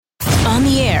on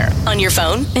the air, on your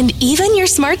phone, and even your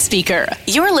smart speaker.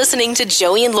 You're listening to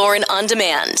Joey and Lauren On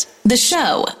Demand. The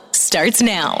show starts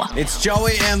now. It's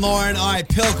Joey and Lauren. All right,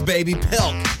 Pilk, baby,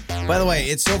 Pilk. By the way,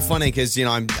 it's so funny because,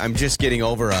 I'm just getting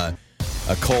over a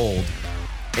cold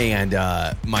and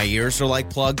my ears are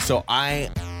like plugged. So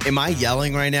am I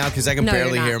yelling right now? Because I can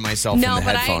barely hear myself in the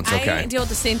headphones. No, but I deal with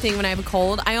the same thing when I have a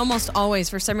cold. I almost always,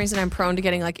 for some reason, I'm prone to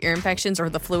getting like ear infections or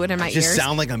the fluid in my ears. Just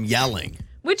sound like I'm yelling.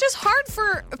 Which is hard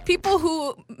for people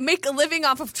who make a living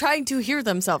off of trying to hear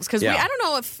themselves. Because I don't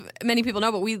know if many people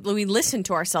know, but we listen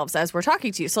to ourselves as we're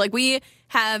talking to you. So like we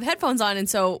have headphones on, and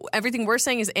so everything we're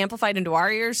saying is amplified into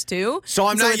our ears too. So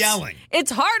I'm not yelling.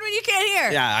 It's hard when you can't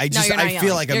hear. Yeah, I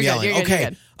feel like I'm yelling.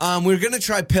 Okay, we're going to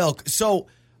try Pilk. So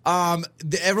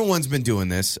everyone's been doing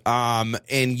this, and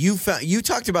you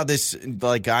talked about this,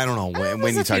 like, I don't know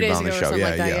when you talked about on the show.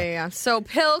 Yeah. So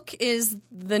Pilk is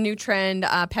the new trend,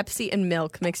 Pepsi and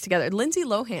milk mixed together. Lindsay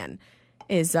Lohan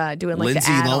is doing like the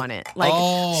ad on it.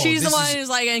 Like she's the one who's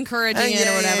like encouraging it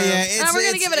or whatever. Yeah. We're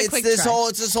gonna give it a quick try.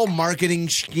 It's this whole marketing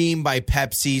scheme by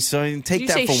Pepsi. So take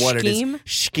that for what it is.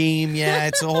 Scheme, yeah.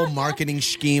 It's a whole marketing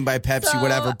scheme by Pepsi,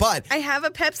 whatever. But I have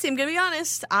a Pepsi. I'm gonna be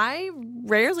honest. I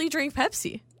rarely drink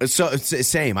Pepsi. So it's the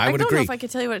same. I would agree. I don't know if I can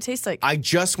tell you what it tastes like. I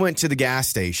just went to the gas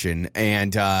station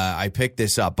and I picked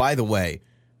this up. By the way,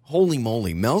 holy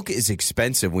moly, milk is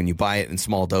expensive when you buy it in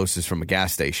small doses from a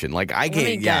gas station. Like I can't. Let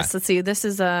me guess. Let's see. This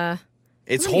is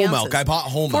It's whole milk. I bought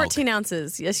whole milk. 14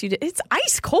 ounces. Yes, you did. It's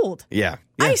ice cold. Yeah.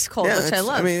 Ice cold, which I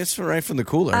love. I mean, it's right from the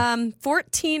cooler.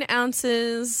 14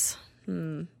 ounces.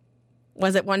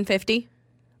 Was it 150?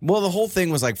 Well, the whole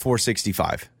thing was like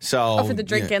 $4.65. So for the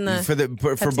drink and the for the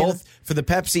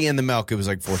Pepsi and the milk, it was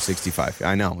like $4.65.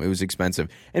 I know it was expensive.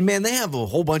 And man, they have a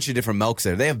whole bunch of different milks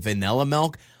there. They have vanilla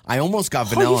milk. I almost got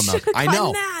vanilla milk. I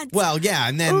know. That. Well, yeah,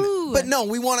 and then but no,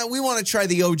 we want to try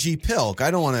the OG Pilk.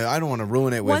 I don't want to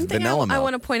ruin it with vanilla milk. I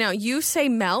want to point out, you say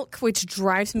milk, which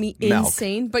drives me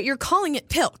insane, but you're calling it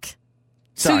Pilk.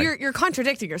 Sorry. So you're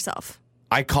contradicting yourself.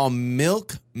 I call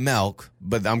milk,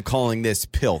 but I'm calling this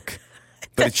Pilk.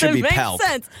 But it should be Pilk. Makes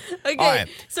sense. Okay, right.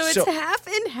 So it's half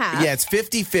and half. Yeah, it's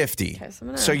 50-50.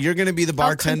 Okay, so you're going to be the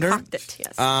bartender. I'll concoct it,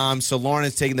 yes. So Lauren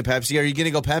is taking the Pepsi. Are you going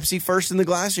to go Pepsi first in the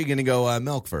glass, or are you going to go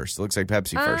milk first? It looks like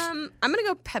Pepsi first. I'm going to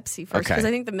go Pepsi first because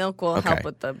I think the milk will help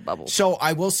with the bubbles. So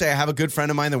I will say I have a good friend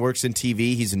of mine that works in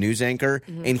TV. He's a news anchor,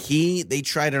 and they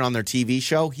tried it on their TV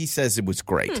show. He says it was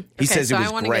great. He says it was great.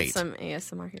 I want to get some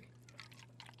ASMR here.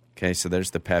 Okay, so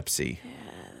there's the Pepsi.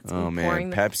 Oh,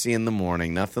 man. Pepsi in the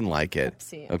morning. Nothing like it.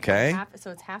 Pepsi. Okay. So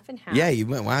it's half and half. Yeah, you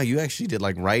went. Wow, you actually did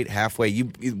like right halfway.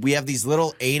 We have these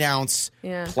little 8-ounce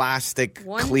plastic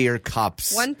clear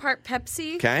cups. 1 part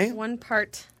Pepsi. Okay. 1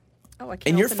 part. Oh, I can't.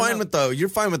 And you're fine with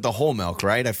the whole milk,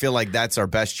 right? I feel like that's our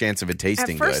best chance of it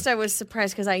tasting good. At first, I was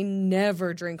surprised because I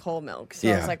never drink whole milk. So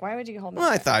I was like, why would you get whole milk?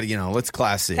 Well, I thought, let's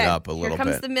class it up a little bit.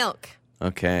 Here comes the milk.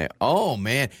 Okay. Oh,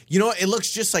 man. You know what? It looks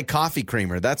just like coffee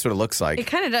creamer. That's what it looks like. It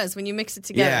kind of does when you mix it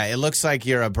together. Yeah, it looks like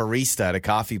you're a barista at a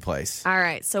coffee place. All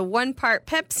right. So 1 part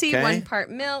Pepsi, 1 part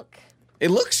milk.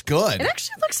 It looks good. It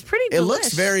actually looks pretty delish. It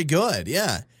looks very good.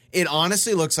 Yeah. It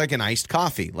honestly looks like an iced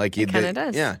coffee. Like it kind of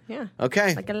does. Yeah.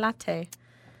 Okay. Like a latte.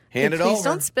 Hand it over. Please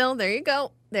don't spill. There you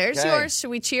go. There's yours. Should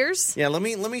we cheers? Yeah, let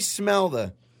me smell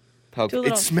the Pilk.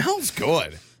 It smells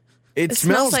good. It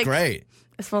smells great.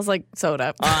 It smells like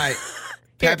soda. All right.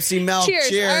 Pepsi milk. Cheers.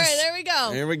 Cheers. All right, there we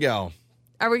go. Here we go.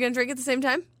 Are we going to drink at the same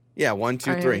time? Yeah, 1,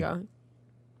 2, 3. Here we go.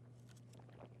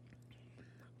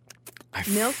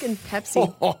 Milk and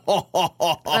Pepsi.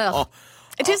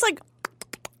 It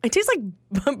tastes like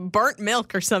burnt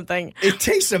milk or something. It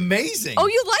tastes amazing. Oh,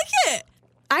 you like it?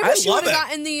 I wish you would have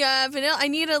gotten the vanilla. I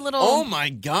need a little. Oh my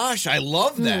gosh, I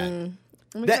love that.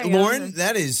 Lauren,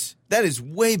 that is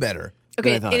way better.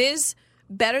 Okay, it is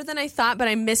better than I thought, but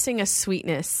I'm missing a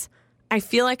sweetness. I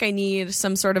feel like I need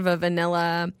some sort of a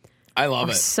vanilla. I love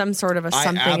it. Some sort of a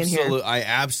something in here. I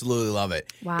absolutely love it.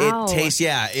 Wow. It tastes,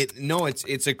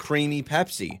 it's a creamy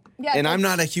Pepsi. Yeah, and I'm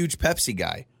not a huge Pepsi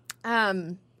guy.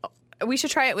 We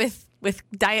should try it with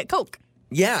Diet Coke.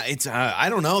 Yeah, it's I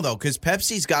don't know though, because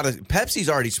Pepsi's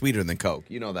already sweeter than Coke.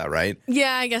 You know that, right?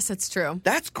 Yeah, I guess that's true.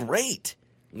 That's great.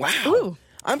 Wow. Ooh.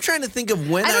 I'm trying to think of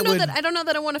when I don't know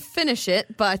that I want to finish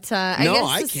it, but I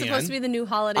guess this is supposed to be the new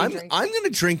holiday drink. I'm going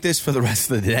to drink this for the rest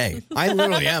of the day. I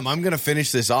literally am. I'm going to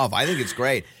finish this off. I think it's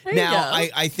great. Now,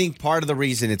 I think part of the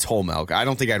reason it's whole milk. I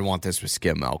don't think I'd want this with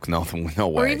skim milk. No way.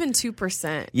 Or even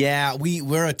 2%. Yeah,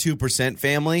 we're a 2%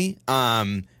 family.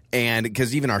 And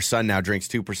because even our son now drinks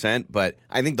 2%, but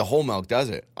I think the whole milk does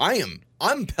it. I'm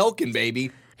Pilkin', baby.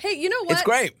 Hey, you know what?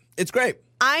 It's great.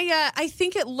 I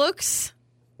think it looks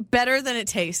better than it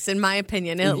tastes, in my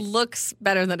opinion. It looks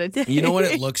better than it tastes. You know what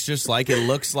it looks just like? It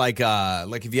looks like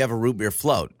if you have a root beer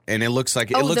float, and it looks like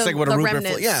what a root beer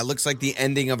float. Yeah, it looks like the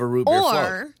ending of a root beer float.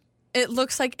 Or it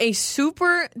looks like a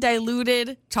super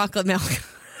diluted chocolate milk.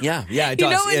 Yeah, it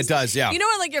does. It does, yeah. You know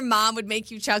when like your mom would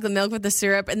make you chocolate milk with the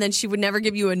syrup, and then she would never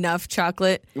give you enough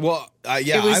chocolate? Well,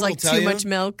 it was I like too much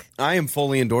milk. I am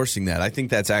fully endorsing that. I think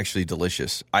that's actually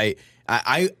delicious. I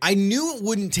knew it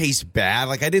wouldn't taste bad.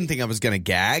 Like I didn't think I was going to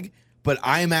gag, but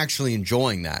I am actually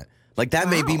enjoying that. Like that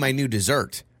may be my new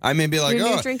dessert. I may be like,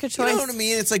 your new drink of choice. You know what I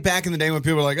mean? It's like back in the day when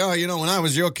people were like, oh, when I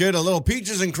was your kid, a little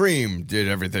peaches and cream did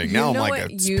everything. Now I'm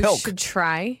like, it's Pilk. You should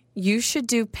try? You should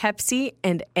do Pepsi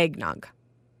and eggnog.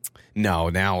 No,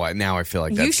 now I feel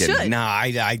like that's getting... You should. No,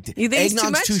 you think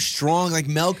eggnog's too strong, like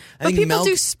milk. But people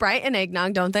do Sprite and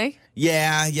eggnog, don't they?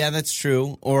 Yeah, that's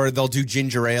true. Or they'll do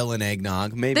ginger ale and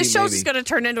eggnog. This show's going to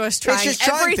turn into us trying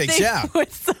everything. Things, yeah.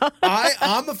 With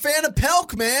I'm a fan of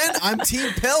Pilk, man. I'm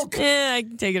Team Pilk. Yeah, I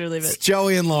can take it or leave it. It's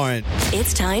Joey and Lauren.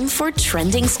 It's time for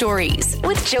Trending Stories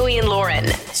with Joey and Lauren.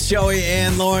 It's Joey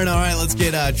and Lauren. All right, let's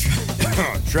get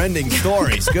trending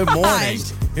stories. Good morning.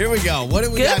 Here we go. What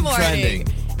do we got trending?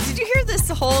 Did you hear this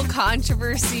whole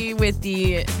controversy with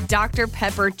the Dr.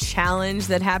 Pepper challenge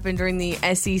that happened during the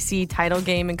SEC title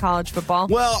game in college football?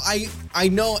 Well, I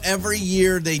know every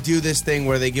year they do this thing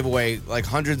where they give away like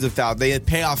hundreds of thousands. They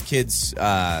pay off kids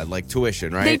like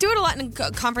tuition, right? They do it a lot in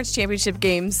conference championship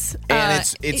games.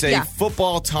 And it's a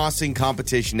football tossing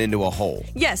competition into a hole.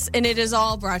 Yes, and it is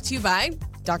all brought to you by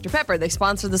Dr. Pepper. They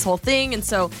sponsor this whole thing, and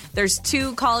so there's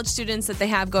two college students that they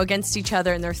have go against each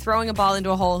other, and they're throwing a ball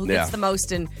into a hole. Who gets the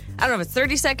most in, I don't know if it's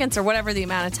 30 seconds or whatever the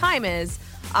amount of time is,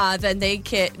 then they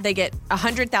get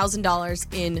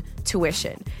 $100,000 in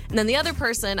tuition. And then the other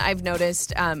person, I've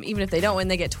noticed, even if they don't win,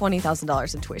 they get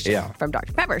 $20,000 in tuition from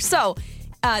Dr. Pepper. So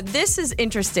this is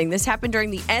interesting. This happened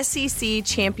during the SEC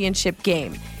championship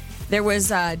game. There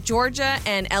was Georgia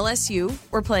and LSU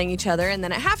were playing each other, and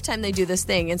then at halftime they do this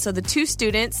thing. And so the two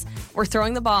students were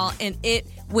throwing the ball, and it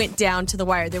went down to the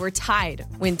wire. They were tied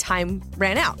when time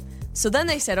ran out. So then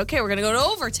they said, okay, we're going to go to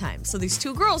overtime. So these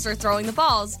two girls are throwing the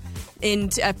balls in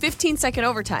a 15-second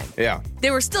overtime. Yeah.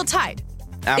 They were still tied.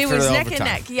 After it was the neck overtime.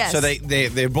 and neck, yes. So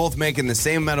they're both making the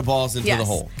same amount of balls into the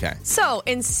hole. Okay. So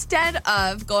instead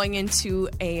of going into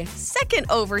a second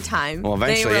overtime, well,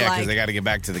 eventually, because they got to get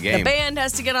back to the game. The band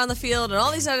has to get on the field and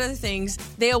all these other things.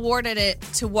 They awarded it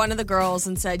to one of the girls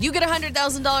and said, you get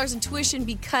 $100,000 in tuition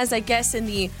because I guess in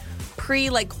the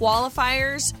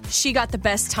qualifiers, she got the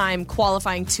best time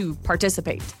qualifying to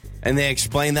participate. And they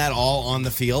explained that all on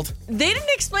the field? They didn't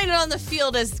explain it on the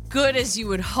field as good as you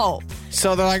would hope.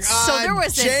 So they're like, so there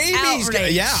was Jamie's an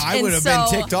outrage. Yeah, I would have been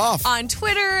ticked off. On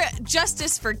Twitter,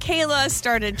 Justice for Kayla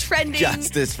started trending.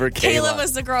 Justice for Kayla. Kayla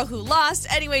was the girl who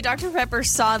lost. Anyway, Dr. Pepper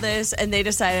saw this, and they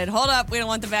decided, hold up, we don't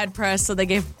want the bad press, so they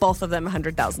gave both of them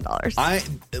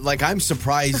 $100,000. I'm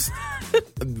surprised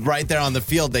right there on the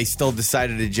field, they still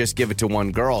decided to just give it to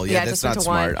one girl. Yeah, that's not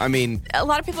smart. One. I mean, a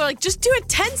lot of people are like, just do a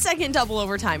 10-second double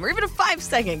overtime or even a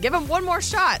 5-second. Give them one more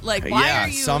shot. Like, why are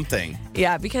you... something.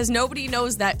 Yeah, because nobody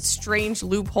knows that strange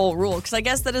loophole rule. Because I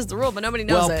guess that is the rule, but nobody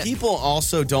knows it. Well, people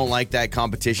also don't like that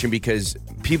competition because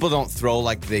people don't throw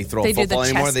like they throw football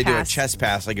anymore. They do a chest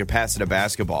pass like you're passing a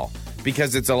basketball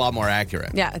because it's a lot more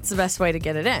accurate. Yeah, it's the best way to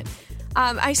get it in.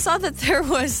 I saw that there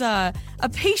was a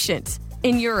patient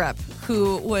in Europe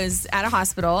who was at a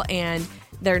hospital and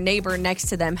their neighbor next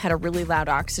to them had a really loud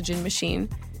oxygen machine.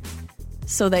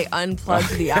 So they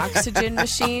unplugged the oxygen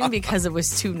machine because it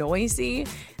was too noisy.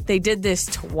 They did this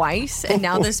twice, and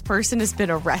now this person has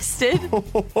been arrested.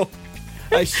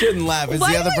 I shouldn't laugh. Is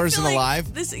the other person alive?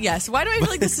 Yes. Why do I feel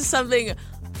like this is something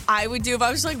I would do if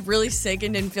I was like really sick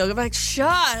and didn't feel good? I'm like, shut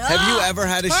up. Have you ever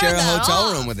had to share a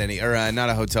hotel room with not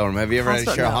a hotel room? Have you ever had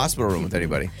to share a hospital room with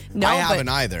anybody? No, I haven't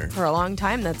either. For a long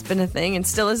time, that's been a thing and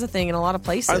still is a thing in a lot of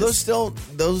places. Are those still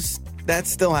that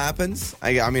still happens?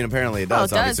 I mean, apparently it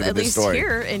does. Well, it does, at least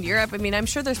here in Europe. I mean, I'm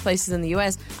sure there's places in the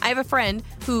U.S. I have a friend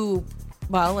who,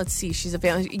 well, let's see, she's a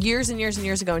family, years and years and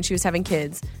years ago, and she was having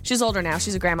kids. She's older now.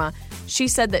 She's a grandma. She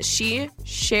said that she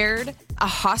shared a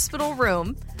hospital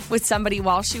room with somebody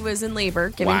while she was in labor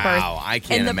giving birth. Wow, I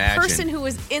can't imagine. And the person who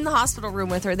was in the hospital room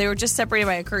with her, they were just separated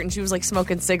by a curtain. She was like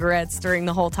smoking cigarettes during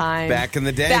the whole time. Back in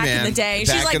the day, Back in the day.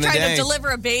 She's like trying to deliver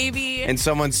a baby. And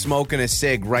someone's smoking a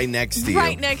cig right next to you.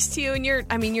 Right next to you. And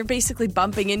you're basically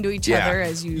bumping into each other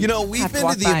as you we've been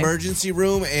to the emergency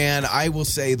room, and I will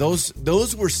say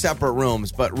those were separate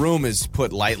rooms, but room is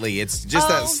put lightly. It's just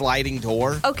that sliding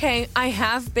door. Okay, I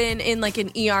have been in like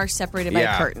an ER separated by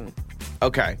a curtain.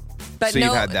 Okay. But so no,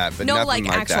 you've had that, but no nothing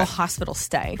like actual that. hospital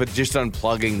stay. But just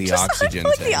unplugging the Just oxygen.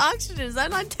 unplug tank. the oxygen. Is that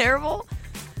not terrible?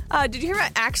 Did you hear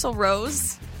about Axl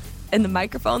Rose and the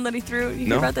microphone that he threw? You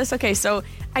hear about this? Okay, so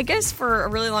I guess for a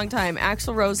really long time,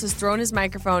 Axl Rose has thrown his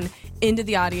microphone into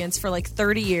the audience for like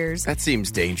 30 years. That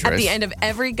seems dangerous. At the end of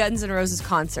every Guns N' Roses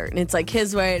concert. And it's like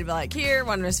his way to be like, here,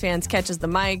 one of his fans catches the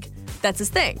mic. That's his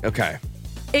thing. Okay.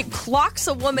 It clocks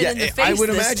a woman in the face I would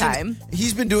this imagine time.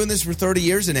 He's been doing this for 30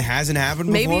 years and it hasn't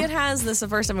happened before? Maybe it has. This is the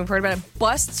first time we've heard about it.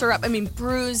 Busts her up. I mean,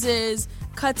 bruises,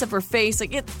 cuts up her face.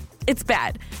 Like, it's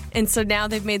bad. And so now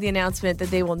they've made the announcement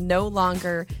that they will no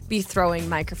longer be throwing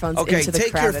microphones into the crowd.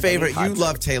 Okay, take your favorite. You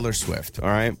love Taylor Swift, all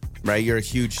right? Right? You're a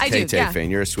huge Tay-Tay fan.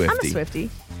 You're a Swiftie. I'm a Swiftie.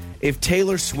 If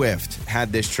Taylor Swift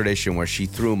had this tradition where she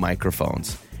threw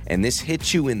microphones and this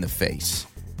hit you in the face,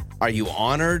 are you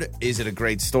honored? Is it a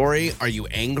great story? Are you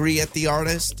angry at the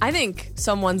artist? I think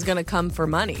someone's going to come for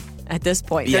money at this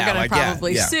point. They're going to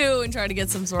probably sue and try to get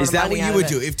some sort of money out of it. Is that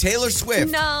what you would do? If Taylor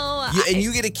Swift... No. And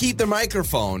you get to keep the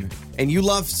microphone, and you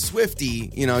love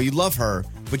Swiftie, you love her,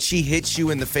 but she hits you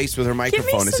in the face with her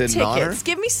microphone. Is it an honor?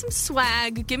 Give me some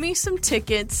swag. Give me some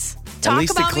tickets. At Talk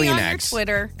least about a me on your Kleenex.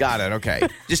 Twitter. Got it. Okay.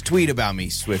 Just tweet about me,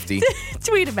 Swiftie.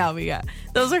 Tweet about me, yeah.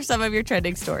 Those are some of your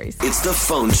trending stories. It's the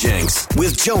Phone Jenks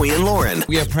with Joey and Lauren.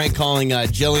 We have prank calling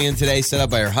Jillian today, set up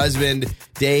by her husband,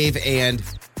 Dave, and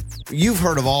you've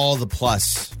heard of all the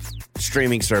Plus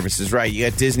streaming services, right? You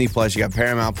got Disney Plus, you got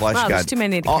Paramount Plus, Wow, you got there's too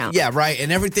many to count. Yeah, right.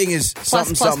 And everything is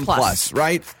something plus,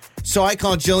 right? So I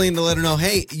called Jillian to let her know,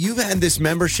 hey, you've had this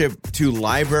membership to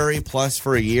Library Plus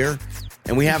for a year,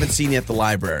 and we haven't seen you at the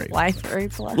library. Library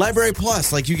Plus. Library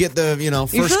Plus, like you get the,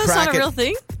 first you sure crack that's not at... a real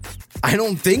thing? I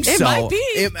don't think so. It might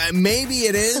be. Maybe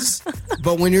it is.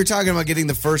 But when you're talking about getting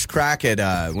the first crack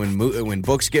at when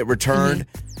books get returned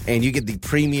and you get the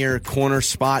premier corner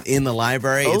spot in the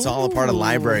library, it's all a part of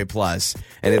Library Plus.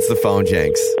 And it's the Phone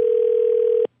Jenks.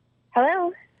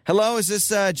 Hello. Hello, is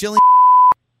this Jillian?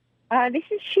 This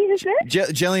is she. Who's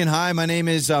this? Jillian, hi. My name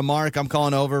is Mark. I'm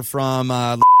calling over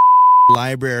from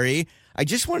Library. I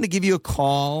just wanted to give you a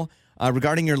call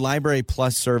regarding your Library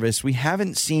Plus service. We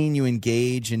haven't seen you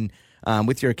engage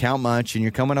with your account much, and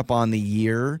you're coming up on the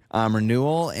year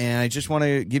renewal, and I just want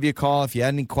to give you a call if you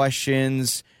had any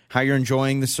questions, how you're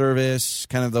enjoying the service,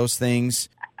 kind of those things,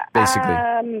 basically.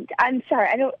 I'm sorry,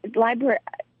 I don't, library,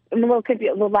 I'm a little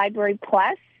confused, the Library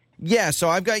Plus? Yeah, so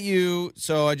I've got you,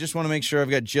 so I just want to make sure I've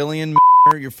got Jillian,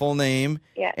 your full name,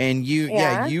 and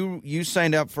you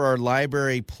signed up for our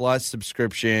Library Plus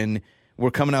subscription.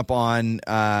 We're coming up on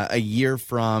a year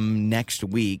from next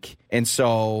week, and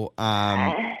so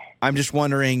I'm just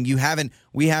wondering.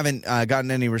 We haven't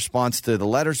gotten any response to the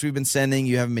letters we've been sending.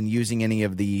 You haven't been using any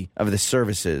of the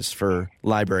services for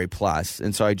Library Plus,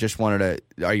 and so I just wanted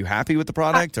to. Are you happy with the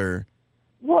product, or?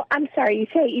 Well, I'm sorry.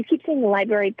 You keep saying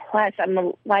Library Plus. I'm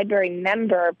a library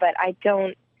member, but I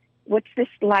don't. What's this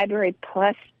Library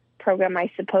Plus program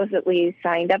I supposedly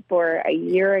signed up for a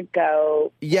year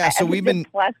ago? Yeah, so we've been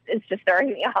Plus is just throwing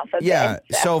me off a bit. Yeah,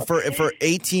 so for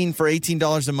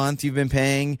 $18 a month you've been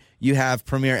paying, you have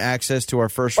premier access to our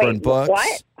first run books.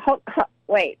 What?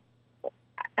 Wait.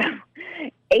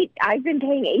 I've been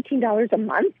paying $18 a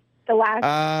month the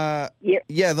last year.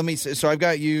 Yeah, let me. So I've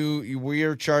got you. We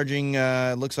are charging.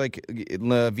 Looks like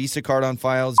the Visa card on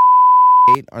file.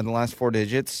 8 are the last 4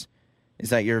 digits.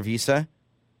 Is that your Visa?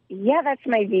 Yeah, that's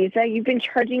my Visa. You've been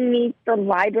charging me for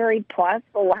Library Plus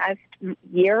the last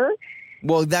year.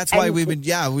 Well, that's why we've been.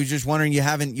 Yeah, we were just wondering. You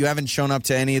haven't shown up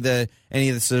to any of the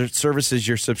services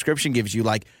your subscription gives you.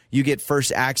 Like you get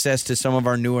first access to some of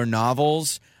our newer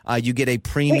novels. You get a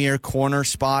premier corner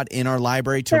spot in our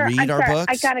library to read our books.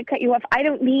 I got to cut you off. I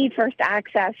don't need first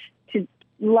access to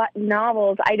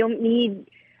novels. I don't need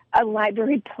a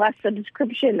Library Plus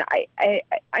subscription.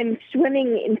 I'm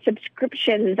swimming in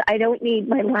subscriptions. I don't need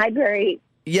my library.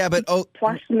 Yeah, but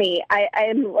plus me.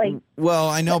 I'm like. Well,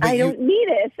 I know, but I don't need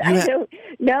this. I don't.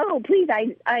 No, please.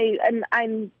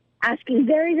 I'm asking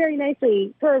very, very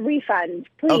nicely for a refund.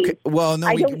 Please. Okay. Well,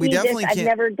 no, we definitely can't. I've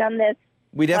never done this.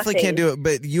 We definitely can't do it,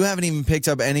 but you haven't even picked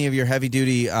up any of your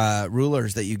heavy-duty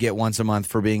rulers that you get once a month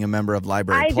for being a member of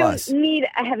Library Plus. I don't need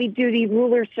a heavy-duty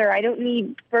ruler, sir. I don't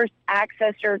need first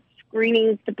access or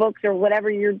screenings to books or whatever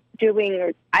you're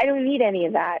doing. I don't need any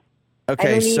of that.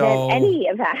 Okay, I don't need any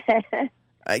of that.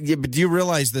 Yeah, but do you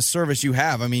realize the service you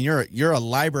have? I mean, you're a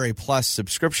Library Plus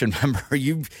subscription member.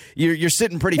 You're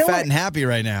sitting pretty fat and happy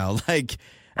right now. Like.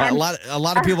 A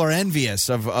lot of people are envious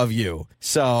of you.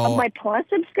 So of my Plus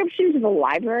subscription to the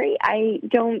library, I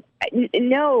don't.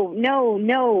 No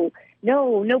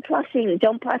plussing.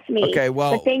 Don't plus me. Okay,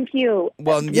 well, but thank you.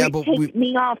 Well, yeah, but take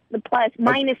me off the Plus.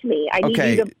 Minus me. I need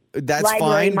you to that's library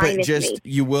fine, but minus just me.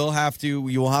 you will have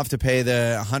to pay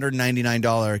the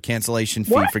 $199 cancellation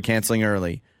fee What? for canceling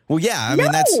early. Well, yeah, I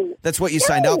mean No. that's what you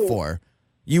signed up No. for.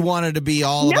 You wanted to be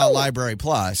all about Library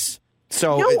Plus.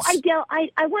 So No, it's, I don't.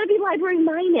 I want to be library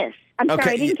minus. I'm Okay.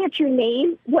 sorry, I didn't catch your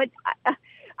name. What? Well,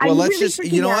 I'm let's really just-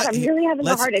 freaking you know out. what? I'm really having a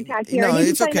Let's- heart attack here. no, I didn't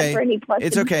it's sign okay. up for any plus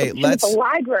It's okay. subscription. It's a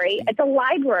library. It's a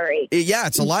library. yeah,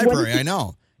 it's a library. I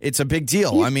know. It's a big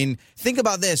deal. I mean, think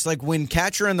about this. Like when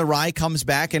Catcher in the Rye comes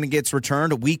back and it gets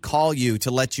returned, we call you to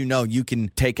let you know you can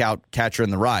take out Catcher in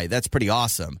the Rye. That's pretty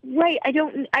awesome. Right.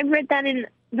 I read that in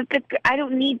the fifth. I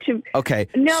don't need to. Okay.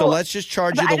 No, So let's just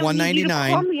charge you but I the don't need you to $199.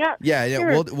 call me up. Yeah, yeah.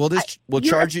 Sure. We'll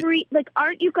You're charge a you. free, like,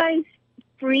 aren't you guys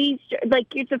free? Like,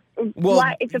 it's a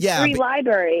yeah, free but-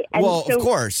 library. And Well, so, of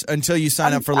course, until you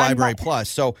sign up for I'm Library not- Plus.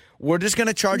 So we're just going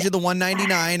to charge you the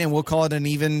 $199, and we'll call it an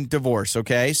even divorce,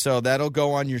 okay? So that'll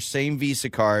go on your same Visa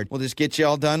card. We'll just get you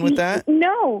all done with that?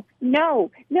 No.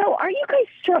 Aren't you guys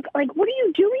struggling? Like, what are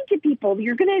you doing to people?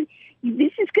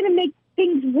 This is gonna make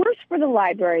things worse for the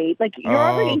library. Like, you're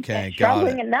already okay, got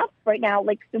struggling it. enough right now.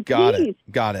 Like, so Got please.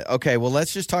 it. Okay, well,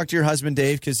 let's just talk to your husband,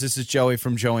 Dave, because this is Joey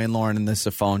from Joey and Lauren, and this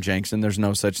is Phone Jenks, and there's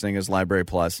no such thing as Library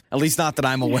Plus. At least not that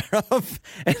I'm aware of.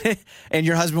 And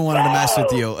your husband wanted to mess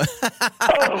with you.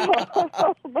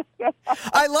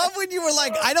 I love when you were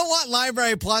like, I don't want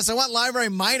Library Plus. I want Library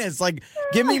Minus. Like,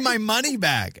 give me my money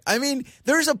back. I mean,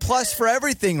 there's a plus for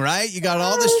everything, right? You got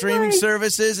all the streaming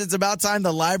services. It's about time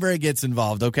the library gets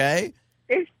involved, okay?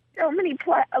 There's so many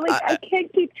I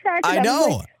can't keep track of I them. know.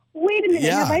 Like, wait a minute.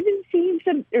 Yeah. Have I been seeing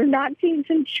some or not seeing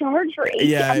some charge rates?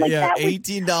 Yeah, I'm like, yeah, that was-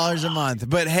 $18 a month.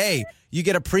 But hey, you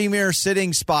get a premier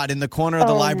sitting spot in the corner of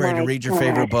the Oh, library to my read your God.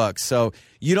 favorite books. So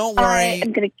you don't worry. I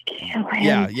am gonna kill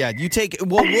him. Yeah. You take.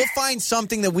 Well, we'll find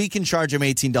something that we can charge him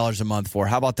 $18 a month for.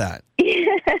 How about that?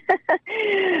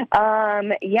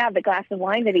 Yeah, the glass of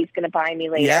wine that he's going to buy me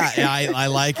later. Yeah, I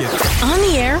like it. On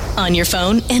the air, on your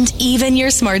phone, and even your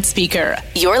smart speaker.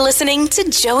 You're listening to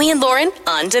Joey and Lauren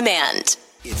on demand.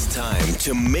 It's time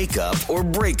to make up or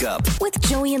break up. With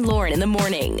Joey and Lauren in the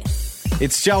morning.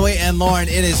 It's Joey and Lauren.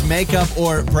 It is makeup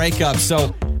or breakup.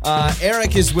 So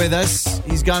Eric is with us.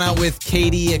 He's gone out with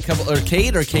Katie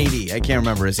Kate or Katie? I can't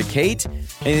remember. Is it Kate? I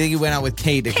think he went out with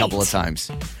Kate a couple of times.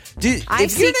 I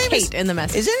if your see name Kate in the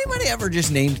message. Is anybody ever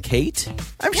just named Kate?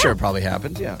 I'm sure it probably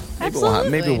happens. Yeah, Absolutely.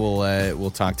 Maybe we'll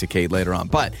talk to Kate later on.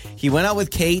 But he went out with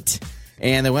Kate,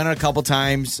 and they went out a couple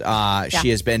times. She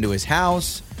has been to his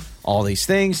house. All these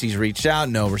things. He's reached out,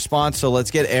 no response. So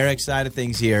let's get Eric's side of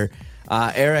things here.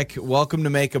 Eric, welcome to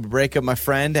Makeup or Breakup, my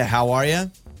friend. How are you?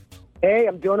 Hey,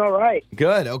 I'm doing all right.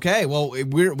 Good. Okay. Well,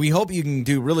 we hope you can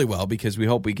do really well because we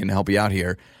hope we can help you out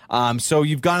here. So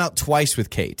you've gone out twice with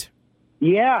Kate.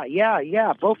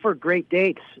 Yeah. Both for great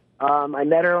dates. I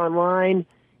met her online,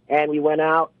 and we went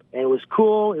out, and it was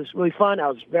cool. It was really fun. I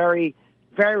was very,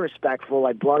 very respectful.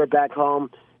 I brought her back home,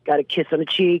 got a kiss on the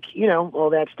cheek, all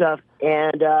that stuff.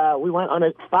 And we went on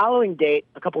a following date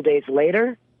a couple days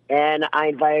later, and I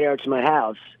invited her to my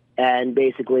house. And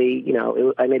basically,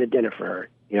 I made a dinner for her.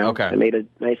 Okay. I made a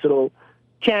nice little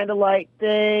candlelight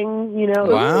thing,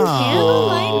 Wow.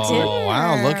 Candlelight dinner.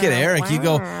 Wow, look at Eric. You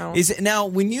go, Wow. is it now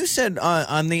when you said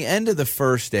on the end of the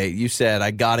first date, you said,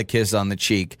 I got a kiss on the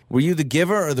cheek. Were you the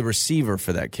giver or the receiver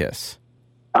for that kiss?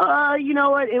 You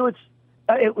know what? It was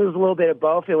a little bit of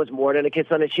both. It was more than a kiss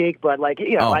on the cheek, but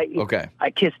okay. I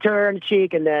kissed her on the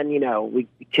cheek, and then we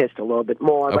kissed a little bit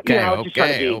more. But just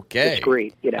trying to be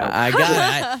discreet. I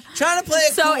got it. Trying to play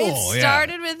it So cool. it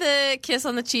started with a kiss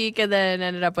on the cheek and then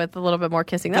ended up with a little bit more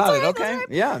kissing. That's Got all it. right, Okay. that's all right.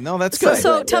 Yeah. No, that's So, good.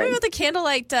 so tell me about the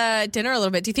candlelight dinner a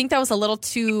little bit. Do you think that was a little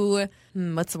too,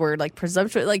 what's the word, like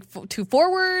presumptuous, like too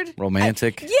forward?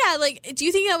 Romantic. Yeah, like, do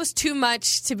you think that was too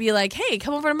much to be like, hey,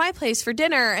 come over to my place for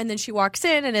dinner, and then she walks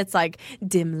in and it's like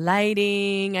dim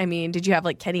lighting? I mean, did you have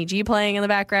like Kenny G playing in the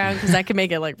background? Because that could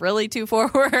make it like really too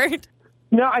forward.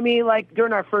 No, I mean, like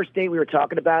during our first date, we were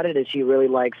talking about it, and she really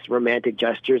likes romantic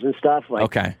gestures and stuff. Like,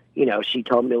 Okay. She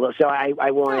told me to look. So I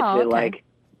wanted to like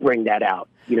bring that out.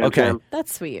 Okay.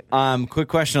 That's sweet. Quick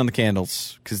question on the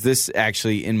candles, because this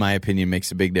actually, in my opinion,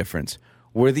 makes a big difference.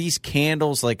 Were these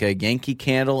candles like a Yankee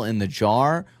candle in the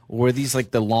jar, or were these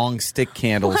like the long stick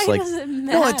candles? Why like, does it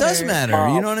no, it does matter?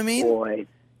 matter. You know what I mean? Boy.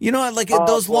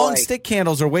 Those long boy. stick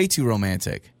candles are way too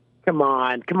romantic. Come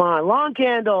on, long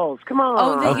candles. Come on.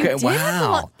 Oh, that you Okay, did wow. have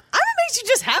them on- I don't know, makes you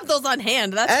just have those on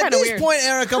hand. That's At kind of this weird. point,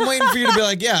 Eric, I'm waiting for you to be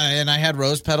like, yeah, and I had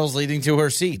rose petals leading to her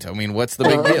seat. I mean, what's the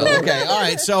big deal? Okay, all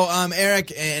right. So,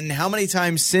 Eric, and how many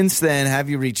times since then have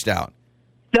you reached out?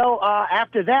 So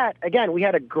after that, again, we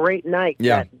had a great night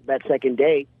that second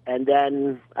date. And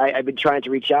then I've been trying to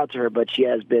reach out to her, but she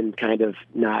has been kind of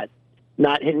not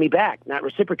not hitting me back, not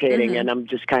reciprocating, and I'm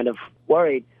just kind of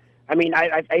worried. I mean,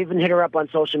 I even hit her up on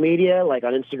social media, like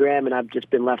on Instagram, and I've just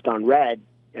been left on red,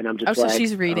 and I'm just so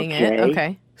she's reading it.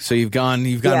 Okay. So you've gone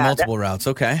multiple routes.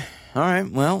 Okay. All right.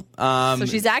 Well, so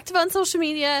she's active on social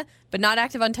media, but not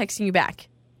active on texting you back.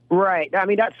 Right. I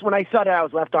mean, that's when I saw that I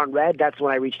was left on red. That's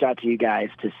when I reached out to you guys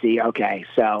to see. Okay,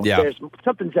 so there's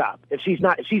something's up. If she's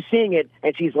seeing it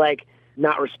and she's like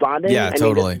not responding. Yeah,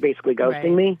 totally. Mean, basically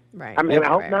ghosting me. Right. I mean, I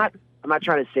hope not. I'm not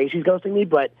trying to say she's ghosting me,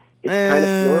 but it's kind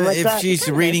of feeling like if that.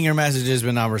 she's reading your messages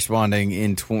but not responding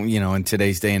in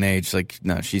today's day and age, like,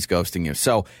 no, she's ghosting you.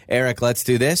 So, Eric, let's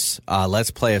do this. Let's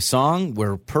play a song.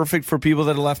 We're perfect for people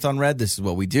that are left on red. This is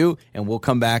what we do, and we'll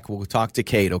come back. We'll talk to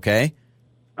Kate. Okay.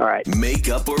 All right. Make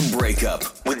up or break up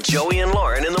with Joey and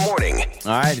Lauren in the morning.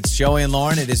 All right, it's Joey and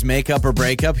Lauren. It is Make Up or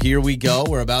Break Up. Here we go.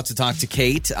 We're about to talk to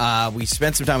Kate. We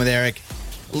spent some time with Eric.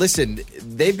 Listen,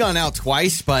 they've gone out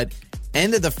twice, but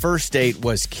end of the first date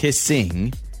was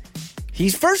kissing. He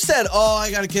first said, oh,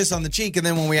 I got a kiss on the cheek. And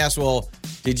then when we asked, well,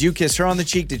 did you kiss her on the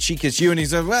cheek? Did she kiss you? And he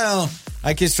said, well,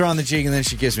 I kissed her on the cheek and then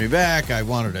she kissed me back. I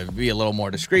wanted to be a little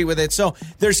more discreet with it. So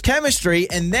there's chemistry.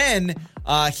 And then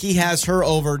he has her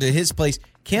over to his place.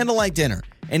 Candlelight dinner.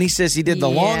 And he says he did the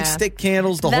long stick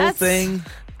candles, whole thing.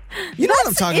 You know what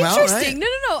I'm talking about, right? Interesting.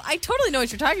 No. I totally know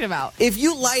what you're talking about. If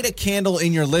you light a candle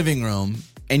in your living room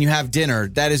and you have dinner,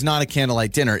 that is not a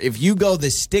candlelight dinner. If you go the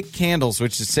stick candles,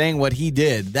 which is saying what he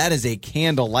did, that is a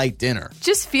candlelight dinner.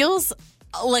 Just feels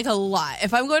like a lot.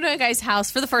 If I'm going to a guy's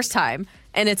house for the first time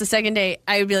and it's a second date,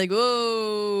 I would be like,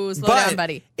 whoa, slow down,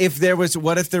 buddy.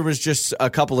 What if there was just a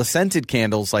couple of scented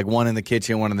candles, like one in the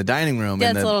kitchen, one in the dining room?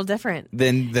 Yeah, it's a little different.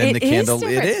 Then the candle,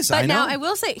 it is. But I know. now I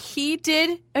will say, he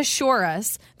did assure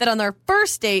us that on their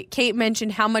first date, Kate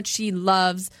mentioned how much she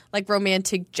loves like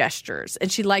romantic gestures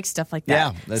and she likes stuff like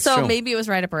that. Yeah, that's true. So maybe it was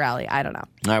right up her alley. I don't know.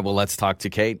 All right, well, let's talk to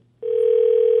Kate.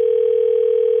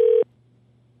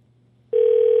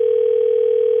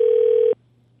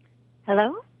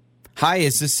 Hello? Hi,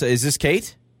 is this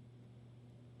Kate?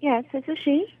 Yes, this is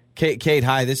she. Kate,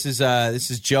 hi. This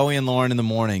is Joey and Lauren in the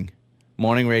morning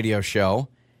radio show.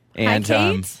 And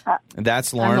hi, Kate.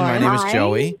 That's Lauren. My name is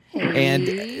Joey. And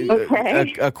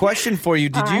a question for you: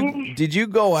 Did you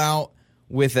go out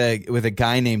with a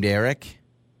guy named Eric?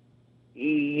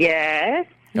 Yes.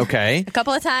 Okay. A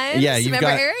couple of times. Yeah, you remember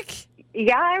Eric?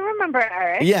 Yeah, I remember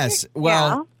Eric. Yes.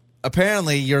 Well.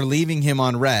 Apparently, you're leaving him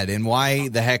on red, and why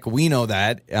the heck we know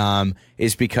that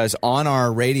is because on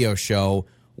our radio show,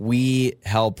 we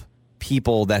help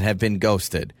people that have been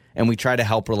ghosted, and we try to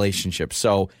help relationships.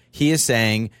 So he is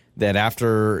saying that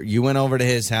after you went over to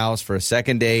his house for a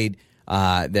second date,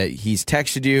 that he's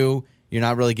texted you, you're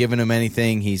not really giving him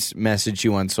anything, he's messaged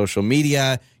you on social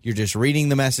media, you're just reading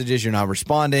the messages, you're not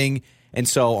responding. And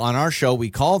so on our show,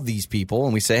 we called these people,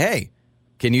 and we say, hey,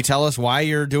 can you tell us why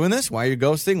you're doing this? Why you're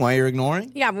ghosting? Why you're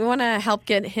ignoring? Yeah, we want to help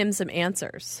get him some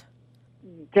answers.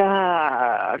 Duh.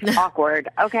 Awkward.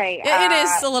 Okay. It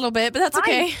is a little bit, but that's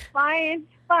okay. Fine.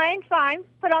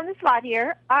 Put on the spot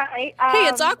here. All right. Hey,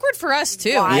 it's awkward for us, too.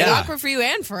 Yeah. It's awkward for you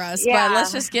and for us, but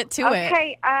let's just get to it.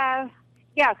 Okay.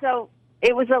 Yeah, so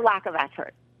it was a lack of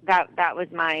effort. That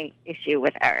was my issue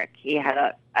with Eric. He had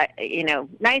a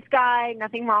nice guy,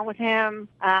 nothing wrong with him,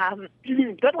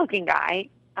 good-looking guy.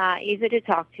 Easy to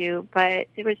talk to, but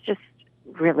there was just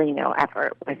really no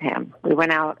effort with him. We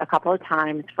went out a couple of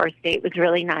times. First date was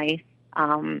really nice.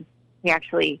 He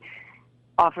actually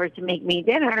offered to make me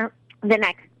dinner the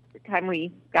next time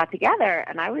we got together,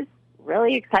 and I was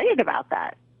really excited about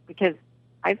that because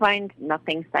I find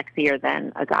nothing sexier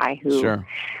than a guy who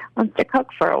wants to cook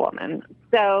for a woman.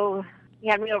 So he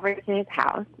had me over to his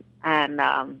house and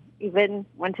even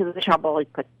went to the trouble. He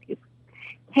put his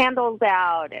candles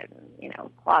out and,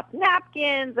 cloth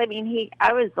napkins. I mean,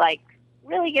 I was like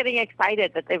really getting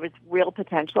excited that there was real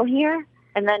potential here.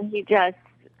 And then he just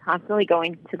constantly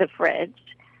going to the fridge.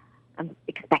 I'm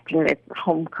expecting this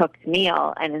home-cooked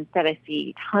meal, and instead I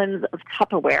see tons of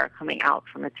Tupperware coming out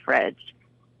from his fridge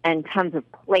and tons of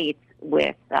plates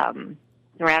with saran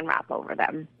wrap over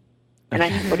them. And I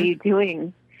said, what are you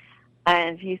doing?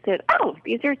 And he said, oh,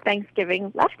 these are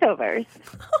Thanksgiving leftovers.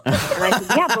 And I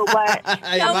said, yeah, but what?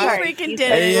 Freaking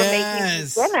dinner. We're making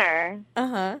dinner.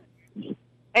 Uh-huh.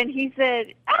 And he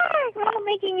said,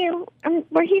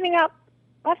 we're heating up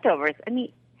leftovers. I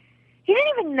mean, he didn't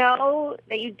even know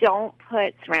that you don't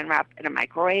put saran wrap in a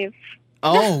microwave.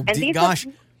 Oh, gosh.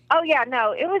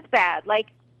 it was bad. Like,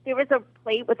 there was a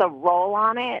plate with a roll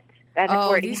on it.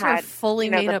 That these were fully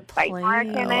made up plates.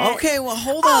 Okay, well,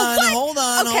 hold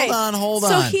on.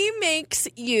 So he makes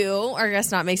you, or I guess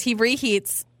not makes, he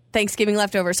reheats Thanksgiving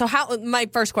leftovers. So my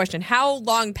first question, how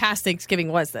long past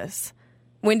Thanksgiving was this?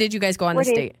 When did you guys go on this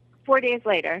date? 4 days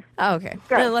later. Oh, okay.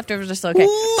 Gross. The leftovers are still okay.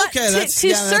 Ooh, but okay, to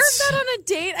serve that on a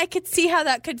date, I could see how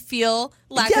that could feel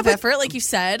lack of effort, like you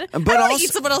said. But I don't want also- to eat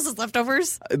someone else's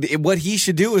leftovers. What he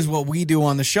should do is what we do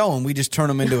on the show, and we just turn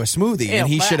them into a smoothie. And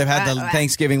he should have had the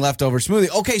Thanksgiving leftover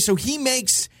smoothie. Okay, so he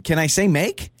makes, can I say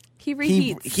make? He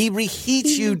reheats. He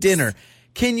reheats you dinner.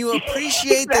 Can you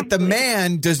appreciate that the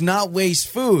man does not waste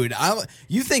food?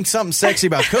 You think something sexy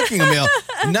about cooking a meal.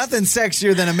 Nothing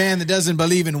sexier than a man that doesn't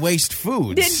believe in waste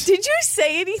foods. Did you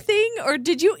say anything, or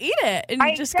did you eat it and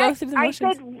go through the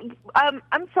motions? I said,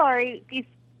 I'm sorry,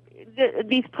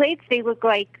 these plates, they look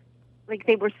like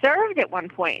they were served at one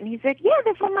point. And he said, yeah,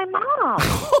 they're from my mom.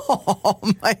 Oh,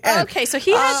 my God. Okay, so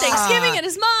he had Thanksgiving at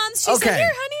his mom's. She said,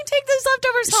 here, honey, take those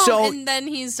leftovers home. So, and then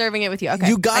he's serving it with you. Okay,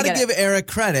 you got to give Eric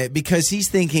credit because he's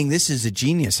thinking this is a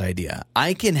genius idea.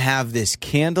 I can have this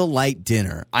candlelight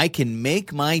dinner. I can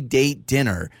make my date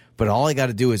dinner, but all I got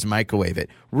to do is microwave it.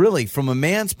 Really, from a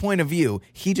man's point of view,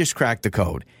 he just cracked the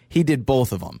code. He did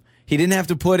both of them. He didn't have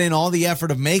to put in all the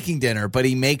effort of making dinner, but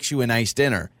he makes you a nice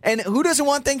dinner. And who doesn't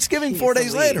want Thanksgiving 4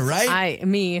 days later, right?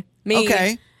 Me.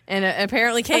 Okay. And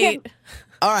apparently Kate. Okay.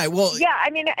 All right, well. Yeah, I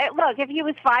mean, look, if he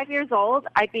was 5 years old,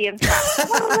 I'd be impressed.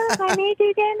 Oh, look, I made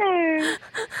you dinner.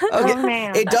 Okay. Oh,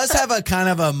 man. It does have a kind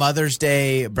of a Mother's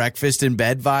Day breakfast in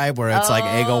bed vibe where it's like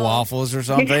Eggo waffles or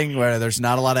something where there's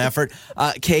not a lot of effort.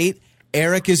 Kate,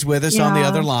 Eric is with us on the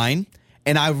other line,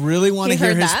 and I really want to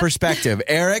hear his perspective.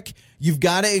 Eric, you've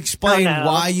got to explain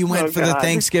why you went for the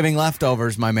Thanksgiving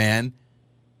leftovers, my man.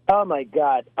 Oh, my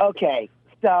God. Okay,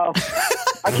 so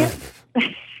I can't...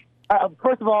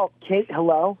 first of all, Kate,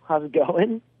 hello. How's it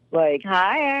going?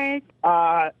 Hi, Eric.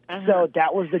 So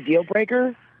that was the deal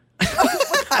breaker?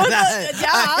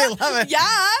 I love it. Yeah.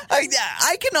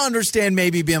 I can understand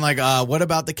maybe being like, what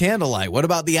about the candlelight? What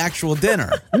about the actual dinner?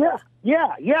 Yeah.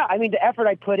 I mean, the effort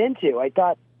I put into, I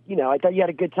thought you had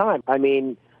a good time. I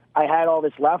mean, I had all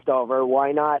this leftover.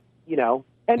 Why not,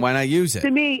 And why not use it?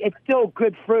 To me, it's still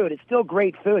good food. It's still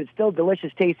great food. It's still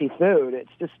delicious, tasty food.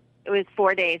 It was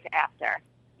 4 days after.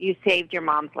 You saved your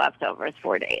mom's leftovers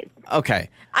 4 days. Okay.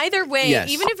 Either way, yes.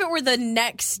 Even if it were the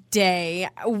next day,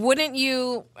 wouldn't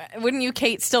you,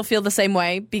 Kate, still feel the same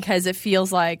way? Because it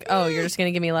feels like, you're just going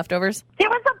to give me leftovers? There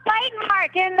was a bite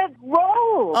mark in the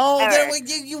roll.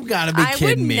 You got to be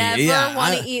kidding me. I would never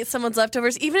want to eat someone's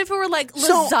leftovers, even if it were like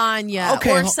lasagna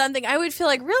or something. I would feel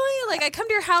like, really? Like, I come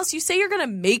to your house, you say you're going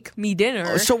to make me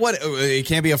dinner. So what? It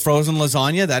can't be a frozen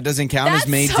lasagna? That doesn't count as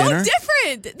made dinner? That's so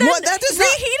different. What? That does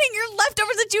reheating your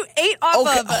leftovers that you ate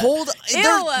off of. Hold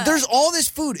on. There's all this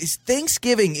food.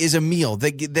 Thanksgiving is a meal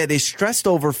that is stressed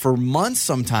over for months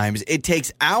sometimes. It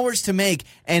takes hours to make,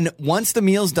 and once the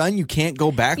meal's done, you can't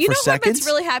go back for seconds. You know what makes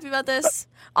really happy about this?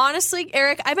 Honestly,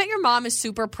 Eric, I bet your mom is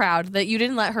super proud that you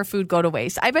didn't let her food go to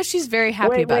waste. I bet she's very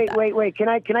happy about that. Wait. Can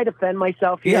I defend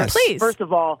myself here? Yes. Please. First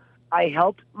of all, I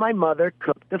helped my mother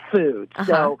cook the food.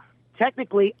 So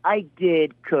technically, I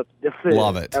did cook the food.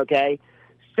 Love it. Okay?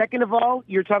 Second of all,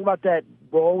 you're talking about that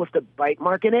roll with the bite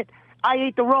mark in it. I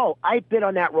ate the roll. I bit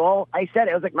on that roll. I said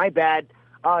it. I was like, my bad.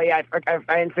 Oh, yeah,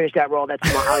 I didn't finish that roll.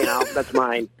 That's mine. That's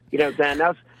mine. You know what I'm saying?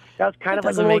 That was kind of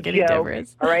like a little joke.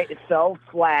 All right? It fell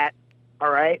flat.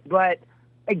 All right? But,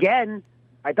 again,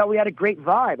 I thought we had a great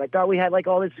vibe. I thought we had, like,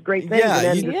 all this great things.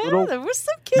 Yeah, there was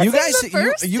some kissing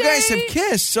you guys have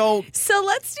kissed, so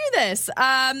let's do this.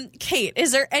 Kate,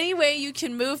 is there any way you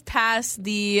can move past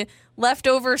the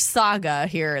leftover saga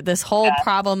here, this whole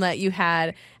problem that you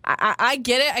had? I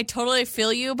get it. I totally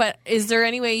feel you. But is there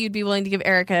any way you'd be willing to give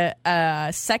Eric a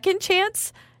second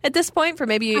chance at this point for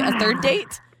maybe a third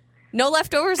date? No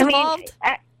leftovers involved?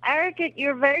 Eric,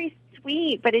 you're very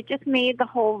sweet, but it just made the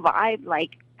whole vibe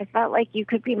like I felt like you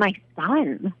could be my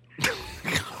son.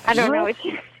 I don't know.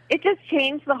 It just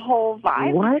changed the whole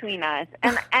vibe between us.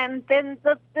 And then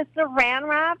the saran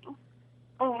wrap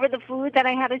over the food that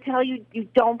I had to tell you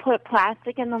don't put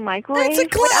plastic in the microwave. It's a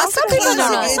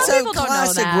classic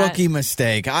classic rookie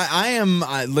mistake.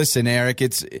 Listen, Eric,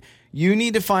 you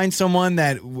need to find someone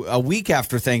that a week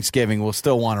after Thanksgiving will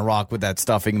still want to rock with that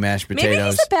stuffing mashed potatoes. Maybe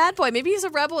he's a bad boy. Maybe he's a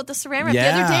rebel with the saran wrap. The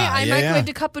other day, I microwaved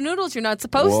a cup of noodles. You're not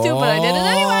supposed to, but I did it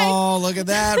anyway. Oh, look at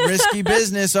that. Risky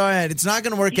business. All right. It's not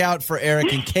going to work out for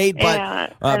Eric and Kate,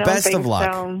 but best of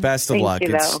luck. So. Best of luck.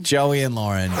 It's Joey and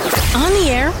Lauren. On the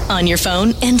air, on your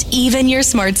phone, and even your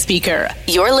smart speaker.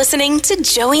 You're listening to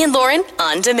Joey and Lauren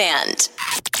on demand.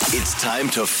 It's time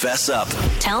to fess up.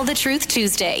 Tell the Truth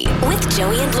Tuesday with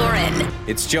Joey and Lauren.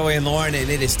 It's Joey and Lauren, and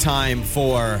it is time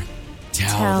for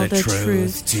Tell the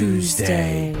Truth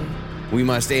Tuesday. We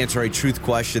must answer a truth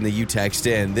question that you text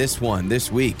in. This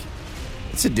week,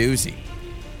 it's a doozy.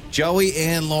 Joey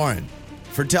and Lauren,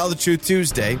 for Tell the Truth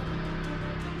Tuesday,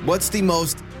 what's the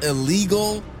most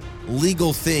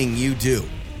legal thing you do?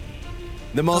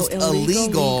 The most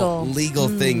illegal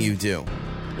thing you do.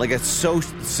 Like a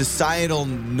societal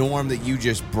norm that you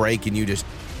just break and you just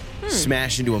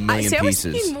smash into a million I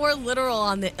pieces. was being more literal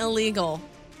on the illegal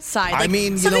side. I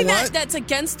mean, you something know what? That's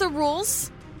against the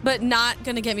rules, but not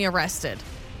going to get me arrested.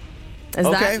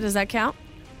 Does that count?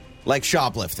 Like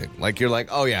shoplifting. Like you're like,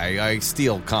 oh yeah, I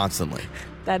steal constantly.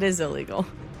 That is illegal.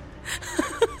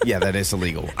 Yeah, that is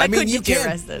illegal. I mean, could you get you can't.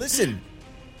 arrested. Listen,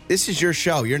 this is your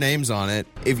show. Your name's on it.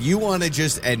 If you want to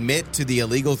just admit to the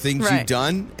illegal things you've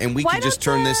done, and we can just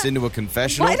turn this into a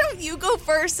confessional. Why don't you go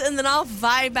first, and then I'll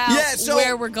vibe out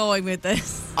where we're going with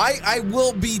this. I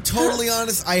will be totally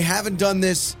honest. I haven't done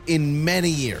this in many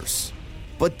years.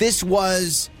 But this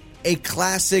was a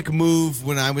classic move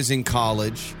when I was in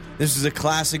college. This is a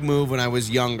classic move when I was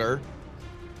younger.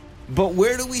 But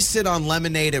where do we sit on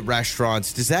lemonade at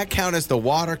restaurants? Does that count as the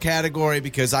water category?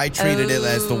 Because I treated it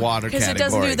as the water category. Because it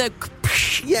doesn't do the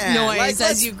noise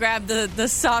as you grab the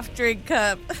soft drink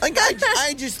cup. Like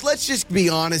let's just be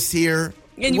honest here.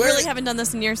 And you really haven't done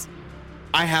this in years?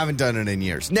 I haven't done it in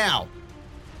years. Now,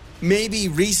 maybe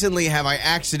recently have I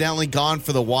accidentally gone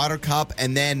for the water cup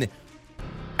and then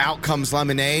out comes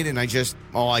lemonade and I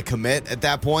commit at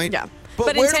that point? Yeah.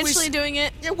 But intentionally doing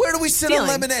it? Yeah, where do we sit on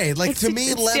lemonade? Like, to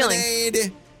me,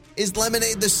 lemonade, is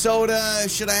lemonade the soda?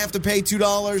 Should I have to pay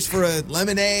 $2 for a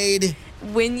lemonade?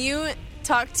 When you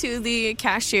talk to the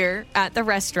cashier at the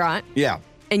restaurant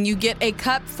and you get a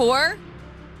cup for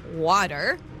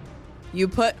water, you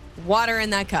put water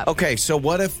in that cup. Okay, so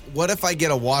what if I get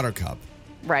a water cup?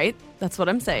 Right, that's what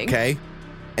I'm saying. Okay.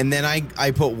 And then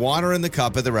I put water in the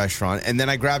cup at the restaurant, and then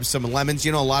I grab some lemons.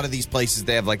 You know, a lot of these places,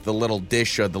 they have like the little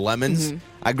dish of the lemons. Mm-hmm.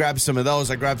 I grabbed some of those.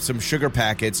 I grabbed some sugar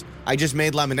packets. I just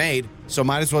made lemonade, so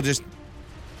might as well just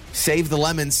save the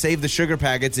lemons, save the sugar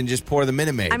packets, and just pour the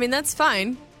Minute Maid. I mean, that's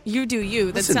fine. You do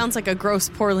you. That sounds like a gross,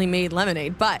 poorly made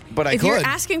lemonade. But if you're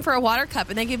asking for a water cup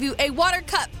and they give you a water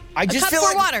cup, a cup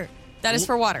for water. That is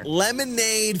for water.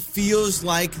 Lemonade feels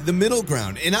like the middle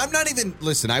ground. And I'm not even...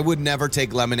 Listen, I would never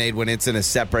take lemonade when it's in a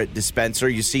separate dispenser.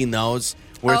 You've seen those?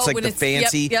 Where it's like the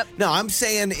fancy... Yep. No, I'm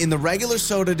saying in the regular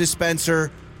soda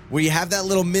dispenser where you have that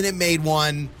little Minute Maid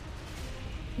one,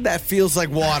 that feels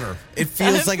like water. It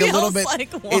feels like a little bit...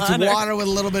 Like water. It's water with a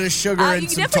little bit of sugar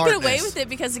and some tartness. You can definitely get away with it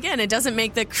because, again, it doesn't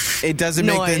make the It doesn't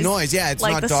noise make the noise. Yeah, it's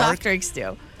like not the dark. soft drinks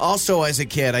do. Also, as a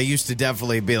kid, I used to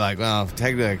definitely be like, well,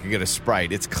 technically I could get a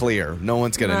Sprite. It's clear. No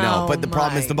one's going to know. But the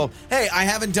problem is the both. Hey, I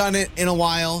haven't done it in a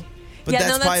while, but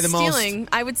that's probably the stealing. most.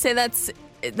 I would say that's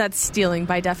stealing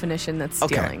by definition. That's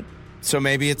stealing. Okay. So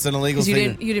maybe it's an illegal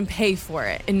thing. You didn't pay for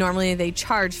it, and normally they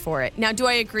charge for it. Now, do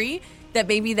I agree that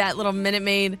maybe that little Minute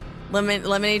Maid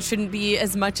lemonade shouldn't be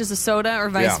as much as a soda or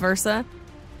vice versa?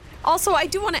 Also, I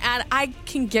do want to add, I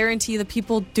can guarantee the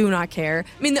people do not care.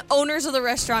 I mean, the owners of the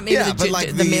restaurant, maybe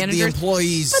the managers. The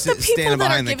employees but the people standing that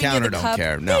behind are the giving counter you the cup, don't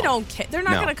care. No. They don't care. They're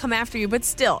not going to come after you, but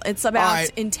still, it's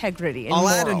about integrity and I'll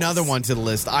morals. add another one to the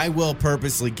list. I will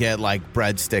purposely get, like,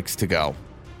 breadsticks to go.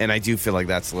 And I do feel like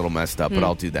that's a little messed up, but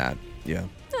I'll do that. Yeah.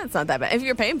 That's not that bad. If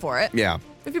you're paying for it. Yeah.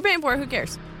 If you're paying for it, who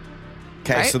cares?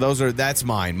 Okay, right? so that's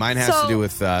mine. Mine has to do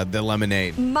with the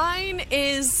lemonade. Mine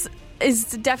is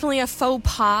definitely a faux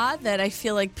pas that I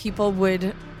feel like people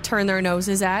would turn their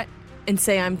noses at and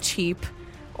say I'm cheap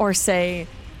or say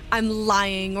I'm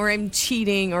lying or I'm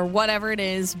cheating or whatever it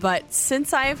is. But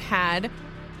since I've had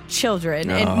children,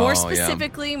 and more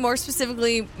specifically,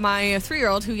 my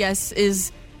 3-year-old, who, yes,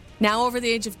 is now over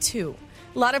the age of 2.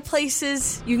 A lot of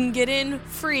places you can get in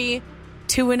free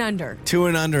 2 and under. 2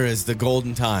 and under is the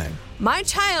golden time. My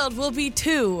child will be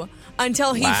 2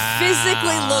 until he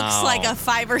physically looks like a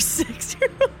 5 or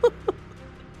 6-year-old.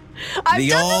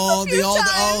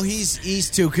 He's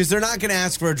 2 because they're not going to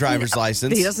ask for a driver's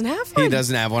license. He doesn't have one. He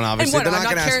doesn't have one, obviously. And what, I'm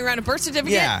not carrying around a birth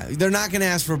certificate? Yeah, they're not going to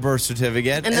ask for a birth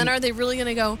certificate. And then are they really going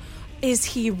to go, is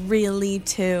he really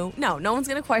 2? No one's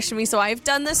going to question me. So I've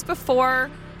done this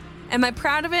before. Am I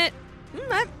proud of it?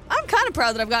 I'm kind of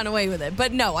proud that I've gotten away with it.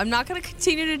 But no, I'm not going to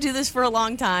continue to do this for a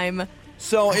long time.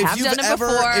 So if you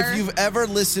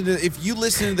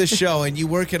listen to the show and you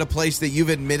work at a place that you've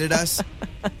admitted us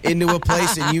into a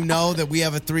place and you know that we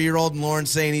have a 3-year-old and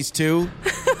Lauren's saying he's 2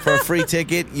 for a free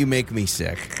ticket, you make me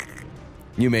sick.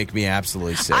 You make me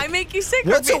absolutely sick. I make you sick.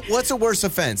 What's a worse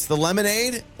offense, the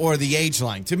lemonade or the age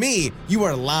lying? To me, you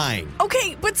are lying.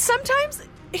 Okay, but sometimes,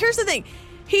 here's the thing.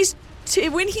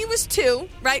 When he was 2,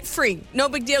 right, free. No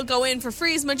big deal. Go in for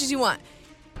free as much as you want.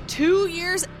 3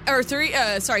 years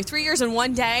and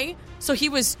 1 day. So he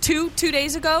was 2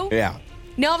 days ago. Yeah.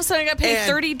 Now all of a sudden I got paid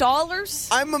And $30?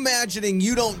 I'm imagining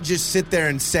you don't just sit there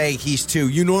and say he's 2.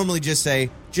 You normally just say,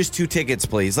 just 2 tickets,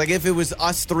 please. Like if it was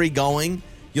us 3 going,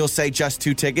 you'll say just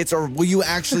 2 tickets, or will you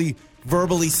actually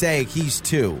verbally say he's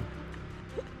 2?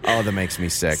 Oh, that makes me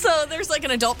sick. So there's like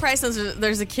an adult price, and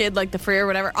there's a kid, like the free or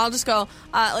whatever. I'll just go,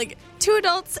 like 2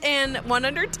 adults and 1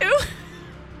 under 2.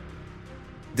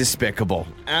 Despicable.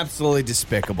 Absolutely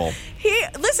despicable.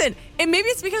 Listen, and maybe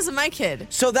it's because of my kid.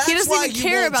 So that's he doesn't why even you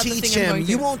care won't about the teach thing I'm him. going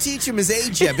You to. won't teach him his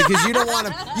age yet because you don't want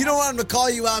him. You don't want him to call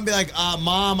you out and be like,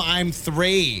 "Mom, I'm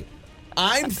 3.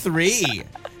 I'm 3."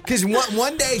 Because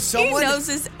one day someone He knows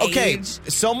his okay, age.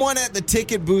 someone at the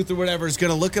ticket booth or whatever is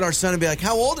going to look at our son and be like,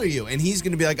 "How old are you?" And he's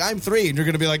going to be like, "I'm 3," and you're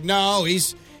going to be like, "No,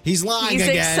 he's lying He's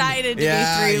again." excited to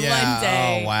be 3 one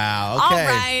day. Oh wow.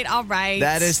 Okay. All right.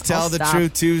 That is Tell I'll the stop.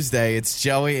 Truth Tuesday. It's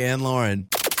Joey and Lauren.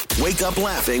 Wake up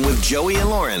laughing with Joey and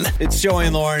Lauren. It's Joey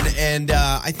and Lauren, and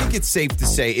I think it's safe to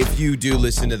say if you do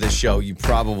listen to this show, you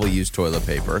probably use toilet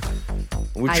paper.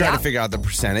 We're trying yeah. to figure out the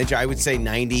percentage. I would say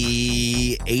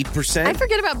 98%. I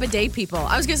forget about bidet people.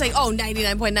 I was going to say,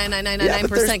 99.99999% Yeah, but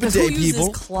there's because who bidet uses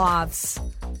people. cloths?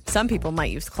 Some people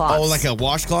might use cloths. Oh, like a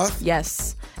washcloth?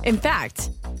 Yes. In fact,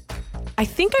 I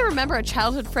think I remember a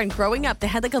childhood friend growing up. They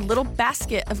had like a little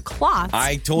basket of cloths.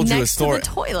 I told you a next story. to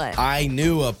the toilet. I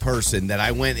knew a person that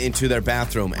I went into their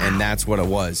bathroom, and that's what it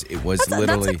was. It was That's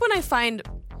literally. like when I find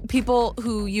people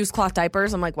who use cloth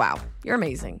diapers. I'm like, wow, you're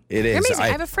amazing. It is. You're amazing. I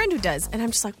I have a friend who does, and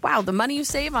I'm just like, wow, the money you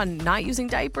save on not using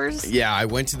diapers. Yeah, I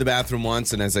went to the bathroom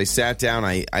once, and as I sat down,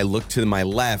 I looked to my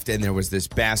left, and there was this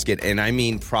basket, and I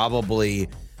mean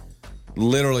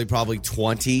literally probably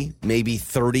 20, maybe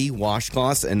 30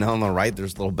 washcloths, and on the right,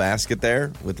 there's a little basket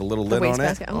there with a little lid on it.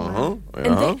 Wastebasket. Oh, wow.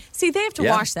 And they have to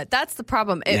Yeah. wash that. That's the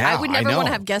problem. Yeah, I would I never want know.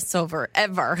 to have guests over,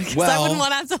 ever, because Well- I wouldn't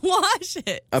want to have to wash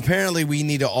it. Apparently, we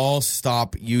need to all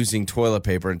stop using toilet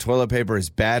paper, and toilet paper is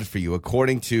bad for you.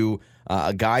 According to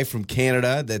a guy from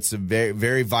Canada that's very,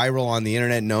 very viral on the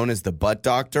internet known as the Butt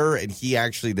Doctor, and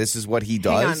this is what he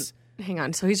does. Hang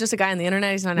on. So he's just a guy on the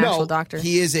internet? He's not an actual doctor?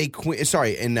 He is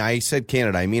sorry, and I said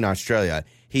Canada, I mean Australia.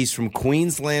 He's from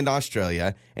Queensland,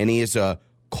 Australia, and he is a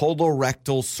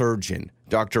colorectal surgeon,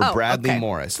 Dr. Bradley okay.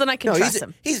 Morris. So then I can trust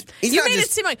him. He's You not made just,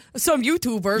 it seem like some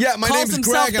YouTuber yeah, my calls name's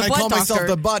himself Greg, and I the call butt myself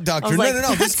doctor. the butt doctor. I was No,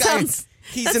 like, this that guy, sounds-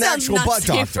 he's that an sounds actual not butt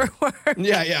safe doctor. for work.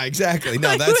 Yeah, exactly. No,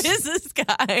 Like, that's who is this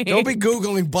guy? Don't be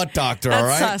Googling butt doctor, all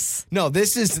right? That's sus. No,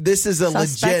 this is a Suspect.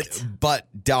 legit butt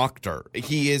doctor.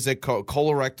 He is a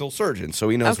colorectal surgeon, so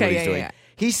he knows Okay, what he's yeah, doing. yeah.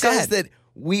 He says that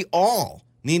we all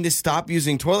need to stop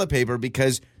using toilet paper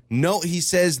because he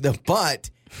says the butt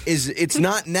it's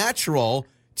not natural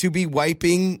to be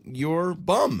wiping your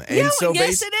bum. And Yes,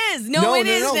 it is. No, it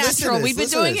is natural. We've been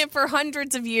doing it. it for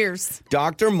hundreds of years.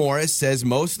 Dr. Morris says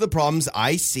most of the problems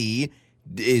I see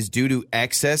is due to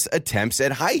excess attempts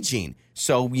at hygiene.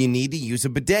 So you need to use a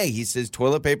bidet. He says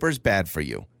toilet paper is bad for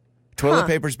you. Toilet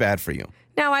paper is bad for you.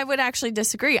 Now, I would actually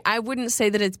disagree. I wouldn't say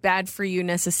that it's bad for you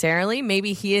necessarily.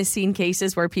 Maybe he has seen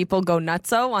cases where people go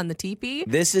nutso on the teepee.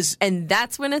 And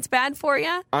that's when it's bad for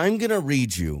you. I'm going to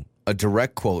read you a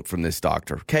direct quote from this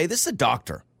doctor. Okay, this is a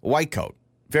doctor, a white coat,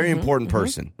 very important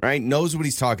person, right? Knows what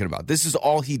he's talking about. This is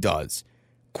all he does.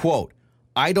 Quote,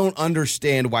 I don't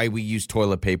understand why we use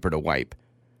toilet paper to wipe.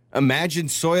 Imagine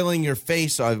soiling your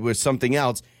face with something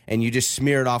else and you just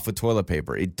smear it off with toilet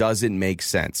paper. It doesn't make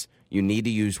sense. You need to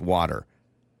use water.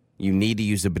 You need to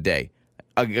use a bidet.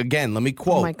 Again, let me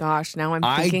quote. Oh my gosh, now I'm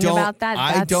thinking about that.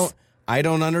 I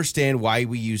don't understand why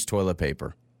we use toilet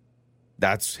paper.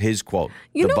 That's his quote.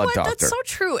 You know butt what? doctor. That's so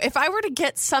true. If I were to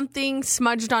get something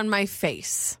smudged on my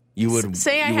face, You would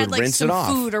say I you had would like rinse some it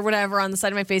off. food or whatever on the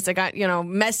side of my face. I got,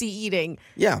 messy eating.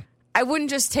 Yeah. I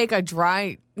wouldn't just take a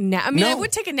dry I mean, No. I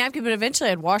would take a napkin, but eventually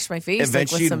I'd wash my face.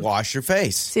 Eventually, you'd wash your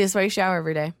face. See, that's why you shower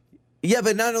every day. Yeah,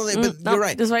 but not only, but no, you're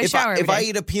right. that's why I shower every if I day.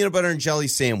 eat a peanut butter and jelly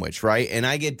sandwich, right, and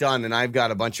I get done and I've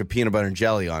got a bunch of peanut butter and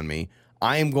jelly on me,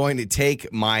 I am going to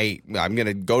I'm going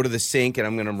to go to the sink and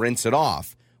I'm going to rinse it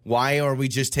off. Why are we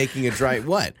just taking a dry,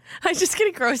 what? I'm just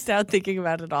getting grossed out thinking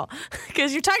about it all.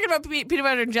 Because you're talking about peanut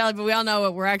butter and jelly, but we all know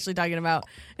what we're actually talking about.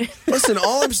 Listen,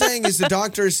 all I'm saying is the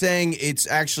doctor is saying it's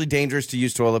actually dangerous to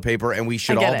use toilet paper and we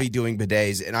should all be doing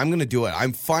bidets, and I'm going to do it.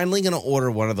 I'm finally going to order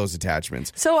one of those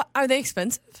attachments. So are they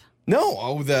expensive?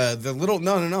 No, the little,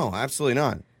 no, absolutely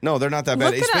not. No, they're not that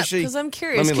bad. Look it up, because I'm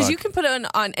curious. Because you can put it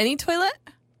on any toilet?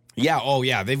 Yeah, oh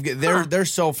yeah, they're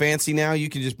so fancy now. You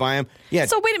can just buy them. Yeah.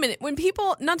 So wait a minute. When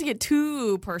people, not to get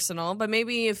too personal, but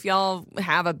maybe if y'all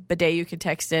have a bidet, you could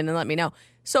text in and let me know.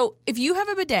 So if you have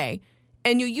a bidet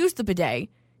and you use the bidet,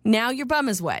 Now your bum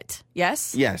is wet.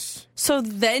 Yes? Yes. So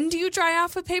then do you dry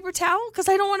off with paper towel? Because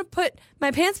I don't want to put my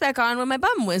pants back on when my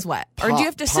bum was wet. Or do you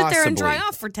have to sit there and dry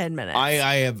off for 10 minutes?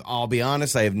 I'll be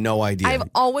honest, I have no idea. I've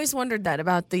always wondered that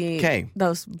about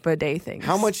those bidet things.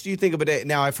 How much do you think a bidet?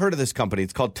 Now, I've heard of this company.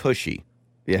 It's called Tushy.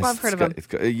 Yes, Well, I've heard of them.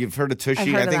 You've heard of Tushy? I've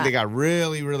heard I of think that. they got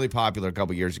really, really popular a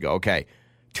couple years ago. Okay.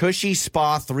 Tushy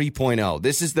Spa 3.0.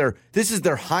 This is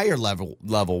their higher level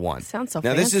one. Sounds so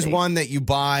Now, this is fancy. one that you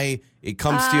buy. It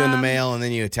comes to you in the mail, and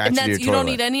then you attach And it to your you toilet. don't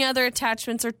need any other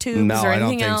attachments or tubes No, or I don't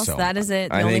anything think else. so. That is it.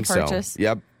 The I only think purchase. so.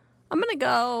 Yep. I'm gonna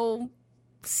go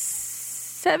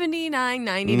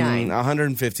 $79.99.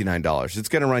 $159. It's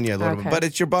going to run you a little bit, but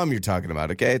it's your bum you're talking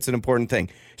about, okay? It's an important thing.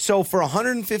 So for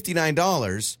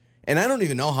 $159, and I don't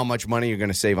even know how much money you're going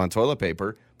to save on toilet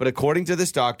paper, but according to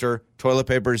this doctor, toilet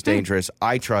paper is dangerous.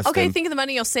 I trust him. Think of the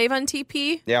money you'll save on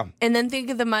TP. Yeah. And then think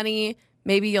of the money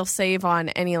maybe you'll save on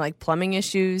any like plumbing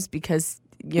issues because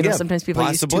sometimes people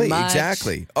possibly, use too much.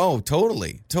 Exactly. Oh,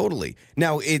 totally.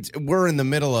 Now we're in the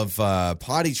middle of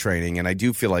potty training, and I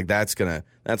do feel like that's gonna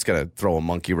throw a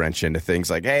monkey wrench into things.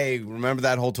 Like, hey, remember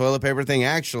that whole toilet paper thing?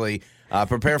 Actually,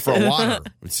 prepare for a water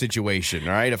situation.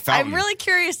 All right, a fountain. I'm really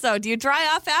curious though. Do you dry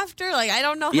off after? Like, I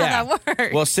don't know how that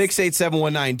works. Well,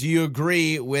 68719. Do you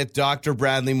agree with Dr.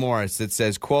 Bradley Morris that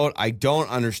says, "quote I don't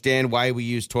understand why we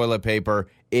use toilet paper.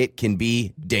 It can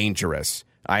be dangerous."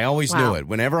 I always knew it.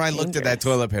 Whenever I looked at that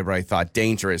toilet paper, I thought,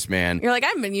 dangerous, man. You're like,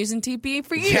 I've been using TP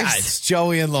for years. Yeah, it's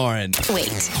Joey and Lauren. Wait,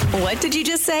 what did you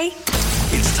just say?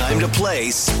 It's time to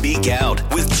play Speak Out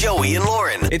with Joey and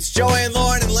Lauren. It's Joey and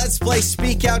Lauren, and let's play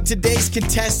Speak Out. Today's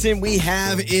contestant, we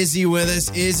have Izzy with us.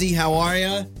 Izzy, how are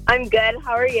you? I'm good.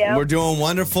 How are you? We're doing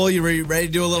wonderful. You ready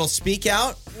to do a little Speak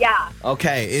Out? Yeah,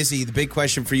 Okay, Izzy, the big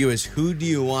question for you is, who do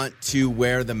you want to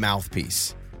wear the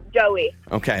mouthpiece? Joey.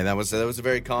 Okay, that was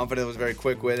very confident. That was very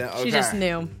quick with it. Okay. She just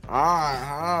knew.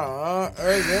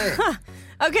 Okay.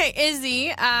 Okay,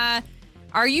 Izzy,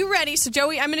 are you ready? So,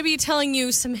 Joey, I'm going to be telling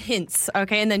you some hints,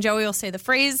 okay? And then Joey will say the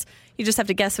phrase. You just have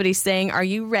to guess what he's saying. Are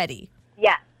you ready?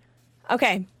 Yeah.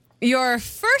 Okay. Your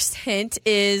first hint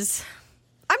is,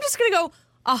 I'm just going to go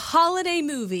a holiday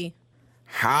movie.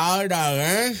 How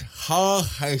the How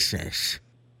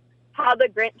the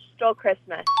Grinch Stole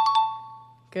Christmas.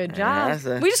 Good job. that's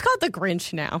it. We just call it the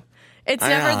Grinch now. It's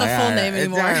never the full name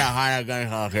anymore.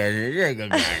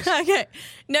 Okay.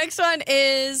 Next one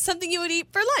is something you would eat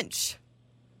for lunch.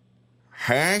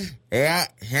 French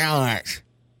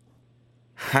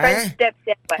dip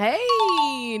sandwich.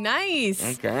 Hey,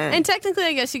 nice. Okay. And technically,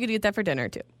 I guess you could eat that for dinner,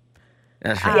 too.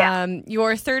 Yeah.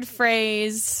 Your third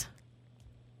phrase,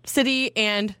 city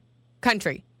and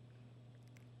country.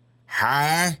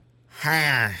 Paris,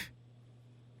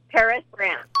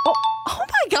 France. Oh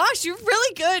my gosh, you're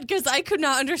really good because I could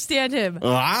not understand him.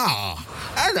 Wow.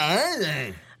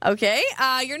 Okay,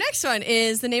 your next one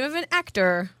is the name of an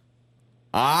actor.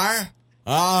 Arg.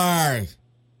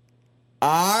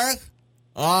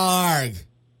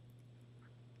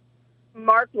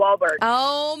 Mark Wahlberg.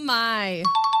 Oh my.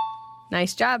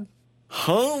 Nice job.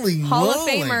 Holy Hall of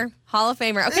moly. Famer. Hall of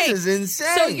Famer. Okay. This is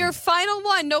insane. So your final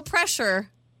one, no pressure.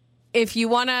 If you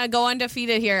want to go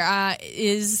undefeated here,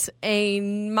 is a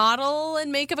model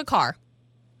and make of a car.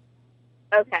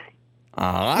 Okay.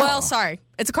 Well, sorry.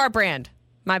 It's a car brand.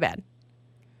 My bad.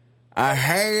 A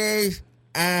Hades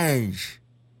Edge.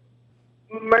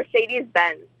 Mercedes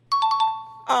Benz.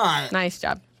 All right. Nice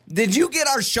job. Did you get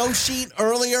our show sheet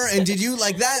earlier? And did you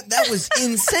like that? That was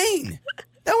insane.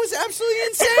 That was absolutely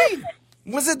insane.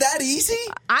 Was it that easy?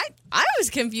 I was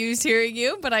confused hearing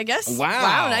you, but I guess.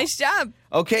 Wow. Nice job.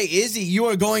 Okay, Izzy, you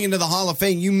are going into the Hall of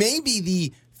Fame. You may be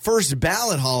the first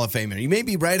ballot Hall of Famer. You may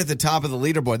be right at the top of the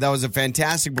leaderboard. That was a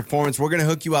fantastic performance. We're going to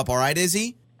hook you up. All right,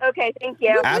 Izzy? Okay, thank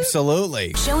you.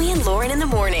 Absolutely. Joey and Lauren in the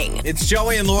morning. It's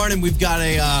Joey and Lauren, and we've got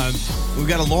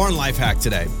a Lauren life hack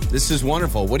today. This is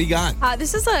wonderful. What do you got?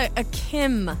 This is a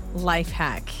Kim life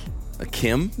hack. A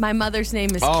Kim? My mother's name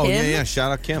is Oh, Kim. yeah.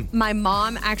 Shout out Kim. My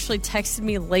mom actually texted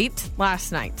me late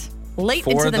last night. Late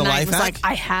For into the the night. life Was hack? like,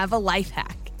 I have a life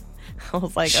hack. I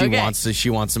was like, She okay.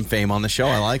 wants some fame on the show.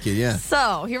 I like it, yeah.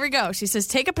 So here we go. She says,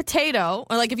 take a potato,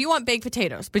 or like if you want baked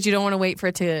potatoes, but you don't want to wait for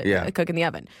it to cook in the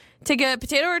oven. Take a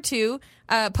potato or two,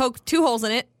 poke 2 holes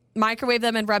in it, microwave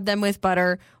them and rub them with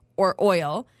butter or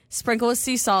oil, sprinkle with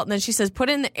sea salt, and then she says, put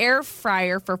it in the air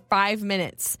fryer for 5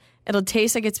 minutes. It'll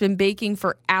taste like it's been baking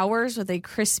for hours with a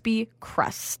crispy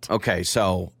crust. Okay,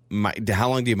 so how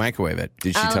long do you microwave it?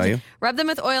 Did she tell you? Rub them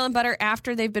with oil and butter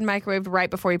after they've been microwaved right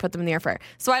before you put them in the air fryer.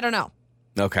 So I don't know.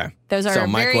 Okay. Those are So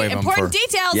very microwave them important for-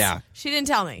 details. Yeah. She didn't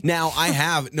tell me. Now, I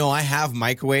have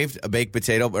microwaved a baked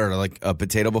potato or like a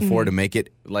potato before to make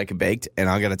it like a baked, and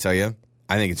I got to tell you,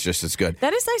 I think it's just as good.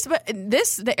 That is nice, but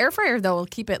the air fryer though will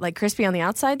keep it like crispy on the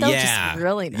outside though. Yeah. Just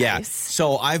really nice. Yeah.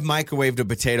 So I've microwaved a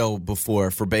potato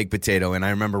before for baked potato, and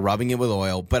I remember rubbing it with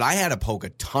oil, but I had to poke a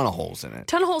ton of holes in it.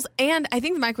 Ton of holes, and I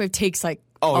think the microwave takes like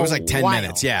it was a like 10 while.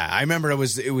 minutes. Yeah, I remember it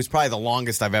was probably the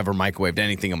longest I've ever microwaved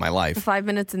anything in my life. 5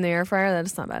 minutes in the air fryer,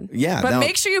 that's not bad. Yeah, but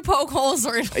make sure you poke holes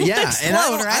or it'll explode, and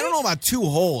I right? don't know about 2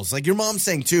 holes. Like your mom's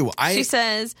saying 2. She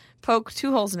says poke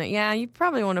 2 holes in it. Yeah, you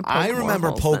probably want to poke I more remember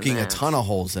holes poking than a that. ton of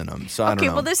holes in them. So I don't Okay,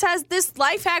 know. well this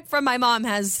life hack from my mom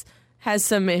has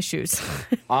some issues.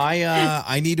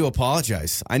 I need to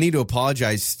apologize. I need to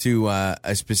apologize to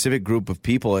a specific group of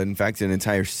people. In fact, an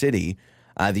entire city.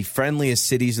 The friendliest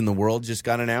cities in the world just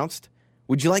got announced.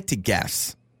 Would you like to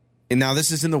guess? And now this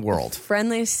is in the world.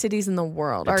 Friendliest cities in the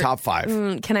world. The top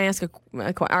 5. Can I ask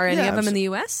are any of them in the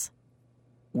U.S.?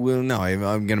 Well, no, I'm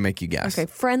going to make you guess. Okay,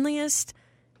 friendliest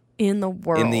in the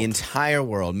world. In the entire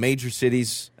world, major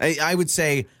cities. I would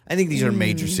say, I think these are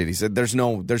major cities. There's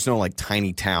no like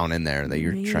tiny town in there that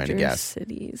you're trying to guess.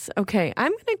 Cities. Okay,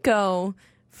 I'm going to go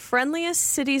friendliest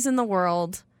cities in the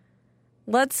world.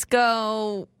 Let's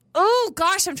go. Oh,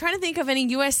 gosh, I'm trying to think of any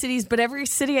U.S. cities, but every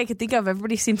city I could think of,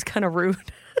 everybody seems kind of rude.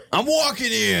 I'm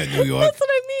walking in, New York. That's what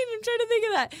I mean. I'm trying to think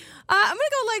of that. I'm going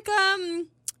to go like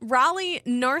Raleigh,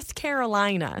 North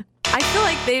Carolina. I feel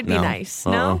like they'd be nice.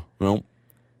 No? No.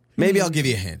 Maybe I'll give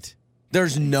you a hint.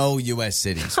 There's no U.S.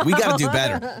 cities. We got to do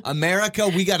better. America,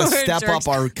 we got to step up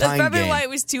our That's kind probably game. why it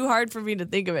was too hard for me to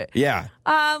think of it. Yeah.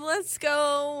 Let's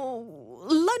go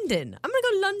London. I'm going to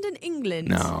go London, England.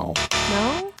 No.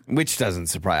 No? Which doesn't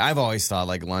surprise. I've always thought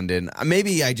like London.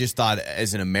 Maybe I just thought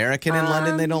as an American in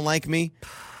London they don't like me.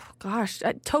 Gosh,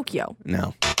 Tokyo.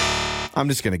 No. I'm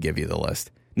just going to give you the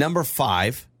list. Number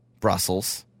 5,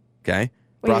 Brussels. Okay?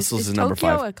 Wait, Brussels is number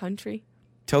 5. Tokyo a country?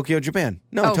 Tokyo, Japan.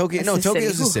 No, Tokyo. it's No, a Tokyo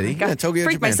is a city. city. Ooh, God, Yeah, Tokyo,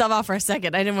 freaked Japan. myself out for a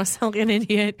second. I didn't want to sound like an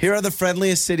idiot. Here are the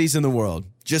friendliest cities in the world.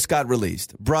 Just got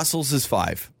released. Brussels is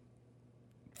 5.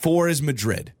 4 is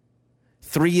Madrid.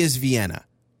 3 is Vienna.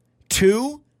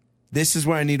 2, this is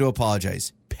where I need to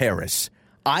apologize, Paris.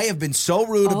 I have been so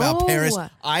rude about Paris.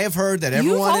 I have heard that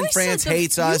everyone in France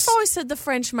hates us. You've always said the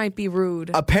French might be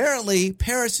rude. Apparently,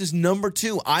 Paris is number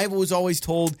 2. I was always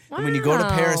told that when you go to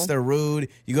Paris, they're rude.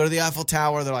 You go to the Eiffel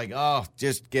Tower, they're like, oh,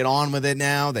 just get on with it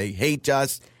now. They hate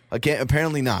us. Again,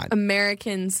 apparently not.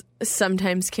 Americans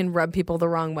sometimes can rub people the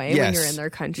wrong way when you're in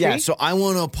their country. Yeah, so I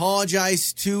want to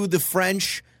apologize to the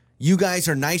French. You guys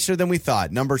are nicer than we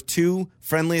thought. Number 2,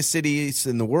 friendliest cities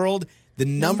in the world. The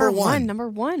number one. Number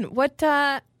one. What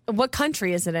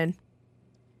country is it in?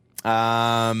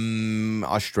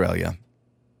 Australia.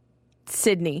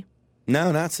 Sydney.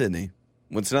 No, not Sydney.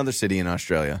 What's another city in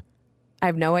Australia? I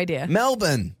have no idea.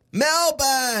 Melbourne. Shout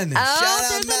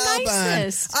out Melbourne.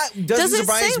 Nicest. Doesn't Does it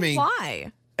surprise say me.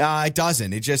 why? It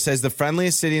doesn't. It just says the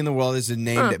friendliest city in the world is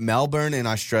named Melbourne in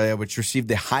Australia, which received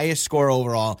the highest score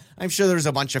overall. I'm sure there's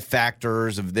a bunch of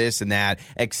factors of this and that,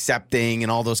 accepting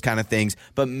and all those kind of things.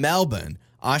 But Melbourne,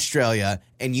 Australia,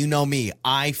 and you know me,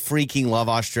 I freaking love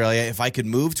Australia. If I could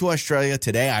move to Australia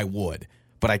today, I would.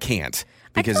 But I can't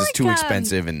because it's too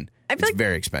expensive and it's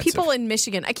very expensive. People in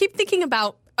Michigan, I keep thinking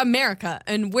about America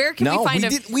and where can we find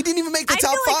we didn't even make the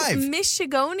top feel 5. Like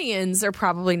Michigonians are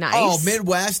probably nice. Oh,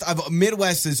 Midwest.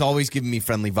 Midwest has always given me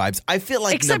friendly vibes. I feel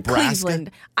like except Nebraska.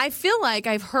 Cleveland. I feel like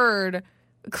I've heard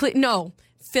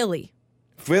Philly.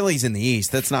 Philly's in the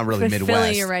East. That's not really Midwest.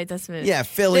 Philly, you're right. That's Midwest. Yeah,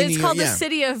 Philly. It's called the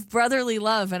city of brotherly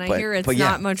love, and I hear it's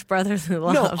not much brotherly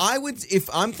love. No, I would. If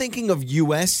I'm thinking of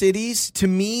U.S. cities, to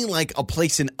me, like a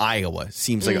place in Iowa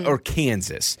seems like, or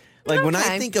Kansas. Like when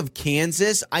I think of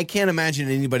Kansas, I can't imagine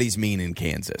anybody's mean in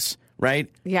Kansas, right?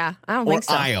 Yeah, I don't think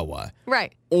so. Or Iowa.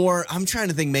 Right. Or I'm trying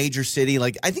to think major city.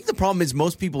 Like I think the problem is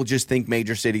most people just think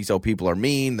major cities, people are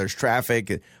mean, there's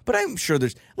traffic. But I'm sure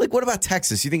there's, like, what about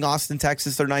Texas? You think Austin,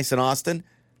 Texas, they're nice in Austin?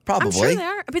 Probably. I'm sure they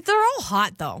are. But they're all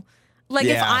hot, though. Like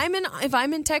if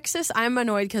I'm in Texas, I'm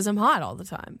annoyed because I'm hot all the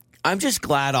time. I'm just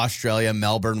glad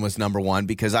Melbourne was number 1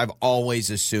 because I've always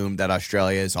assumed that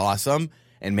Australia is awesome.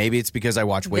 And maybe it's because I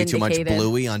watch way too much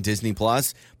Bluey on Disney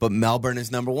Plus, but Melbourne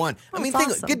is number 1. Oh, I mean,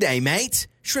 awesome. Good day, mate.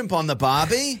 Shrimp on the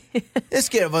barbie. Let's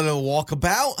get a little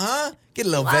walkabout, huh? Get a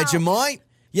little Vegemite.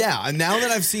 Yeah, and now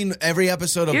that I've seen every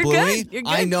episode of Bluey,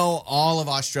 I know all of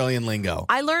Australian lingo.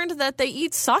 I learned that they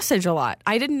eat sausage a lot.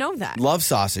 I didn't know that. Love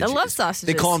sausage. I love sausages.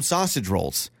 They call them sausage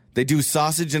rolls. They do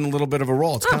sausage and a little bit of a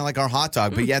roll. It's kind of like our hot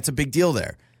dog, but it's a big deal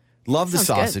there. Love the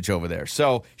sausage over there.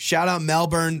 So shout out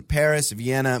Melbourne, Paris,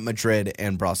 Vienna, Madrid,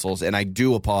 and Brussels. And I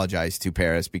do apologize to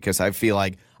Paris because I feel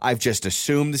like I've just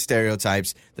assumed the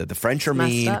stereotypes that the French are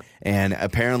mean, and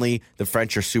apparently the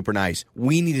French are super nice.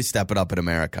 We need to step it up in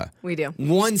America. We do.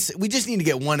 We just need to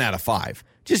get 1 out of 5.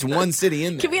 Just one city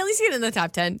in there. Can we at least get in the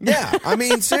top 10? Yeah, I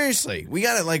mean, seriously, we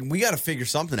gotta figure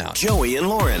something out. Joey and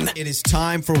Lauren. It is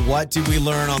time for What Did We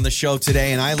Learn on the show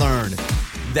today, and I learned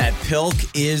that Pilk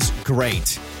is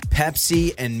great.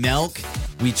 Pepsi and milk.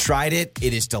 We tried it.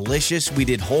 It is delicious. We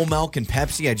did whole milk and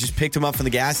Pepsi. I just picked them up from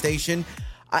the gas station.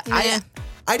 I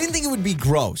didn't think it would be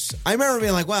gross. I remember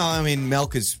being like, well, I mean,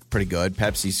 milk is pretty good.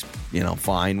 Pepsi's,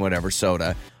 fine, whatever,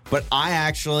 soda. But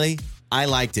I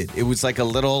liked it. It was like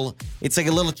it's like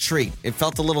a little treat. It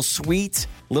felt a little sweet,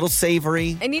 a little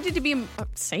savory. It needed to be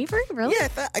savory, really?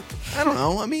 Yeah, I don't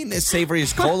know. I mean, as savory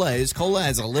as cola is. Cola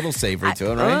has a little savory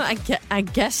to it, right? I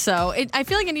guess so. I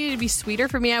feel like it needed to be sweeter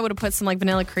for me. I would have put some like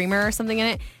vanilla creamer or something in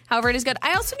it. However, it is good.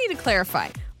 I also need to clarify.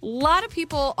 A lot of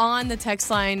people on the text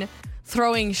line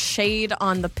throwing shade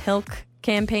on the Pilk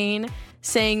campaign,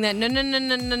 saying that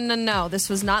no. This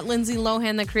was not Lindsay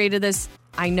Lohan that created this.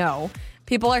 I know.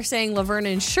 People are saying Laverne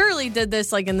and Shirley did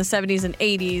this like in the 70s and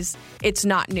 80s. It's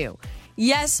not new.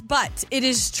 Yes, but it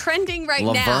is trending right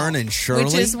now. Laverne and Shirley?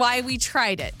 Which is why we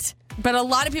tried it. But a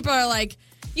lot of people are like,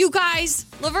 you guys,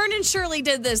 Laverne and Shirley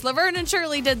did this. Laverne and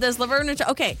Shirley did this.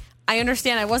 Okay, I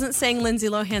understand. I wasn't saying Lindsay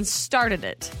Lohan started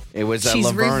it. It was a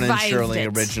Laverne and Shirley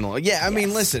original. Yeah, I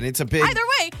mean, listen, it's a big... Either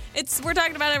way, we're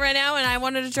talking about it right now, and I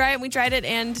wanted to try it, and we tried it,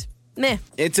 and... meh.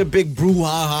 It's a big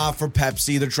brouhaha for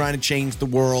Pepsi. They're trying to change the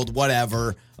world,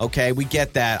 whatever. Okay, we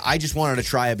get that. I just wanted to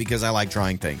try it because I like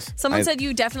trying things. Someone said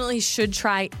you definitely should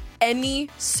try any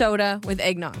soda with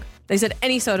eggnog. They said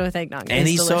any soda with eggnog.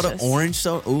 Any soda? Orange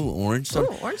soda? Ooh, orange soda.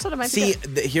 Ooh, orange soda might be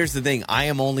good. See, here's the thing. I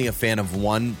am only a fan of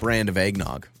one brand of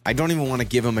eggnog. I don't even want to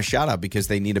give them a shout out because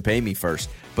they need to pay me first.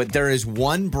 But there is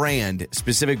one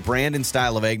specific brand and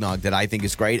style of eggnog that I think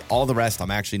is great. All the rest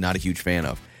I'm actually not a huge fan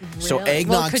of. Really? So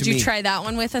eggnog could you try that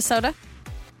one with a soda?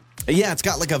 Yeah, it's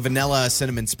got like a vanilla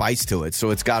cinnamon spice to it, so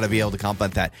it's got to be able to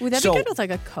complement that. Would that be good with like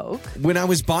a Coke? When I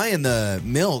was buying the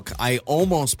milk, I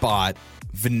almost bought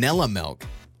vanilla milk,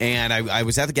 and I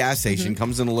was at the gas station.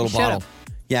 Comes in a little bottle.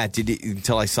 Yeah,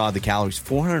 until I saw the calories.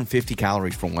 450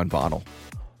 calories for one bottle.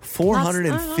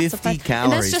 450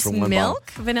 calories and that's just for one milk?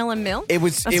 bottle. Vanilla milk?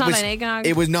 That's not an eggnog?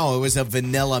 It was a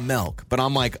vanilla milk. But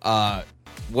I'm like,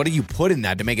 what do you put in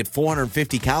that to make it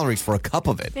 450 calories for a cup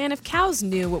of it? Man, if cows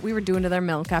knew what we were doing to their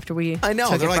milk after we I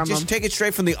know. They're like, just take it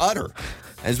straight from the udder,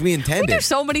 as we intended. We do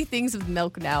so many things with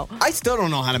milk now. I still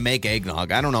don't know how to make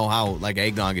eggnog. I don't know how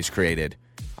eggnog is created.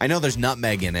 I know there's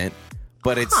nutmeg in it,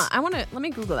 but it's... let me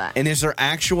Google that. And is there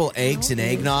actual eggs in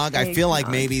eggnog? I feel like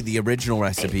maybe the original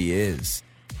recipe is.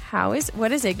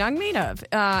 What is eggnog made of?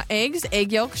 Eggs,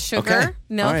 egg yolk, sugar,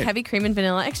 milk, heavy cream, and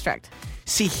vanilla extract.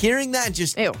 See, hearing that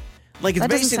just... Ew. Like, it's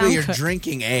basically you're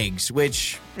drinking eggs,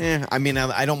 which, I mean,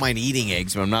 I don't mind eating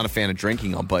eggs, but I'm not a fan of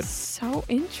drinking them. But so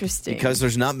interesting. Because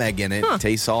there's nutmeg in it, it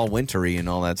tastes all wintry and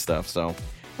all that stuff. So,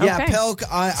 yeah, okay. Pilk,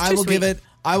 I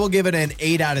will give it an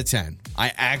 8 out of 10.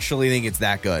 I actually think it's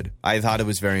that good. I thought it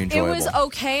was very enjoyable. It was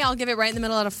okay. I'll give it right in the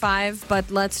middle out of 5, but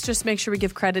let's just make sure we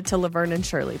give credit to Laverne and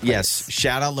Shirley, please. Yes,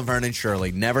 shout out Laverne and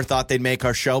Shirley. Never thought they'd make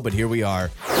our show, but here we are.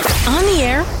 On the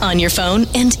air, on your phone,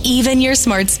 and even your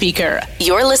smart speaker.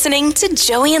 You're listening to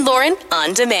Joey and Lauren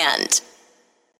On Demand.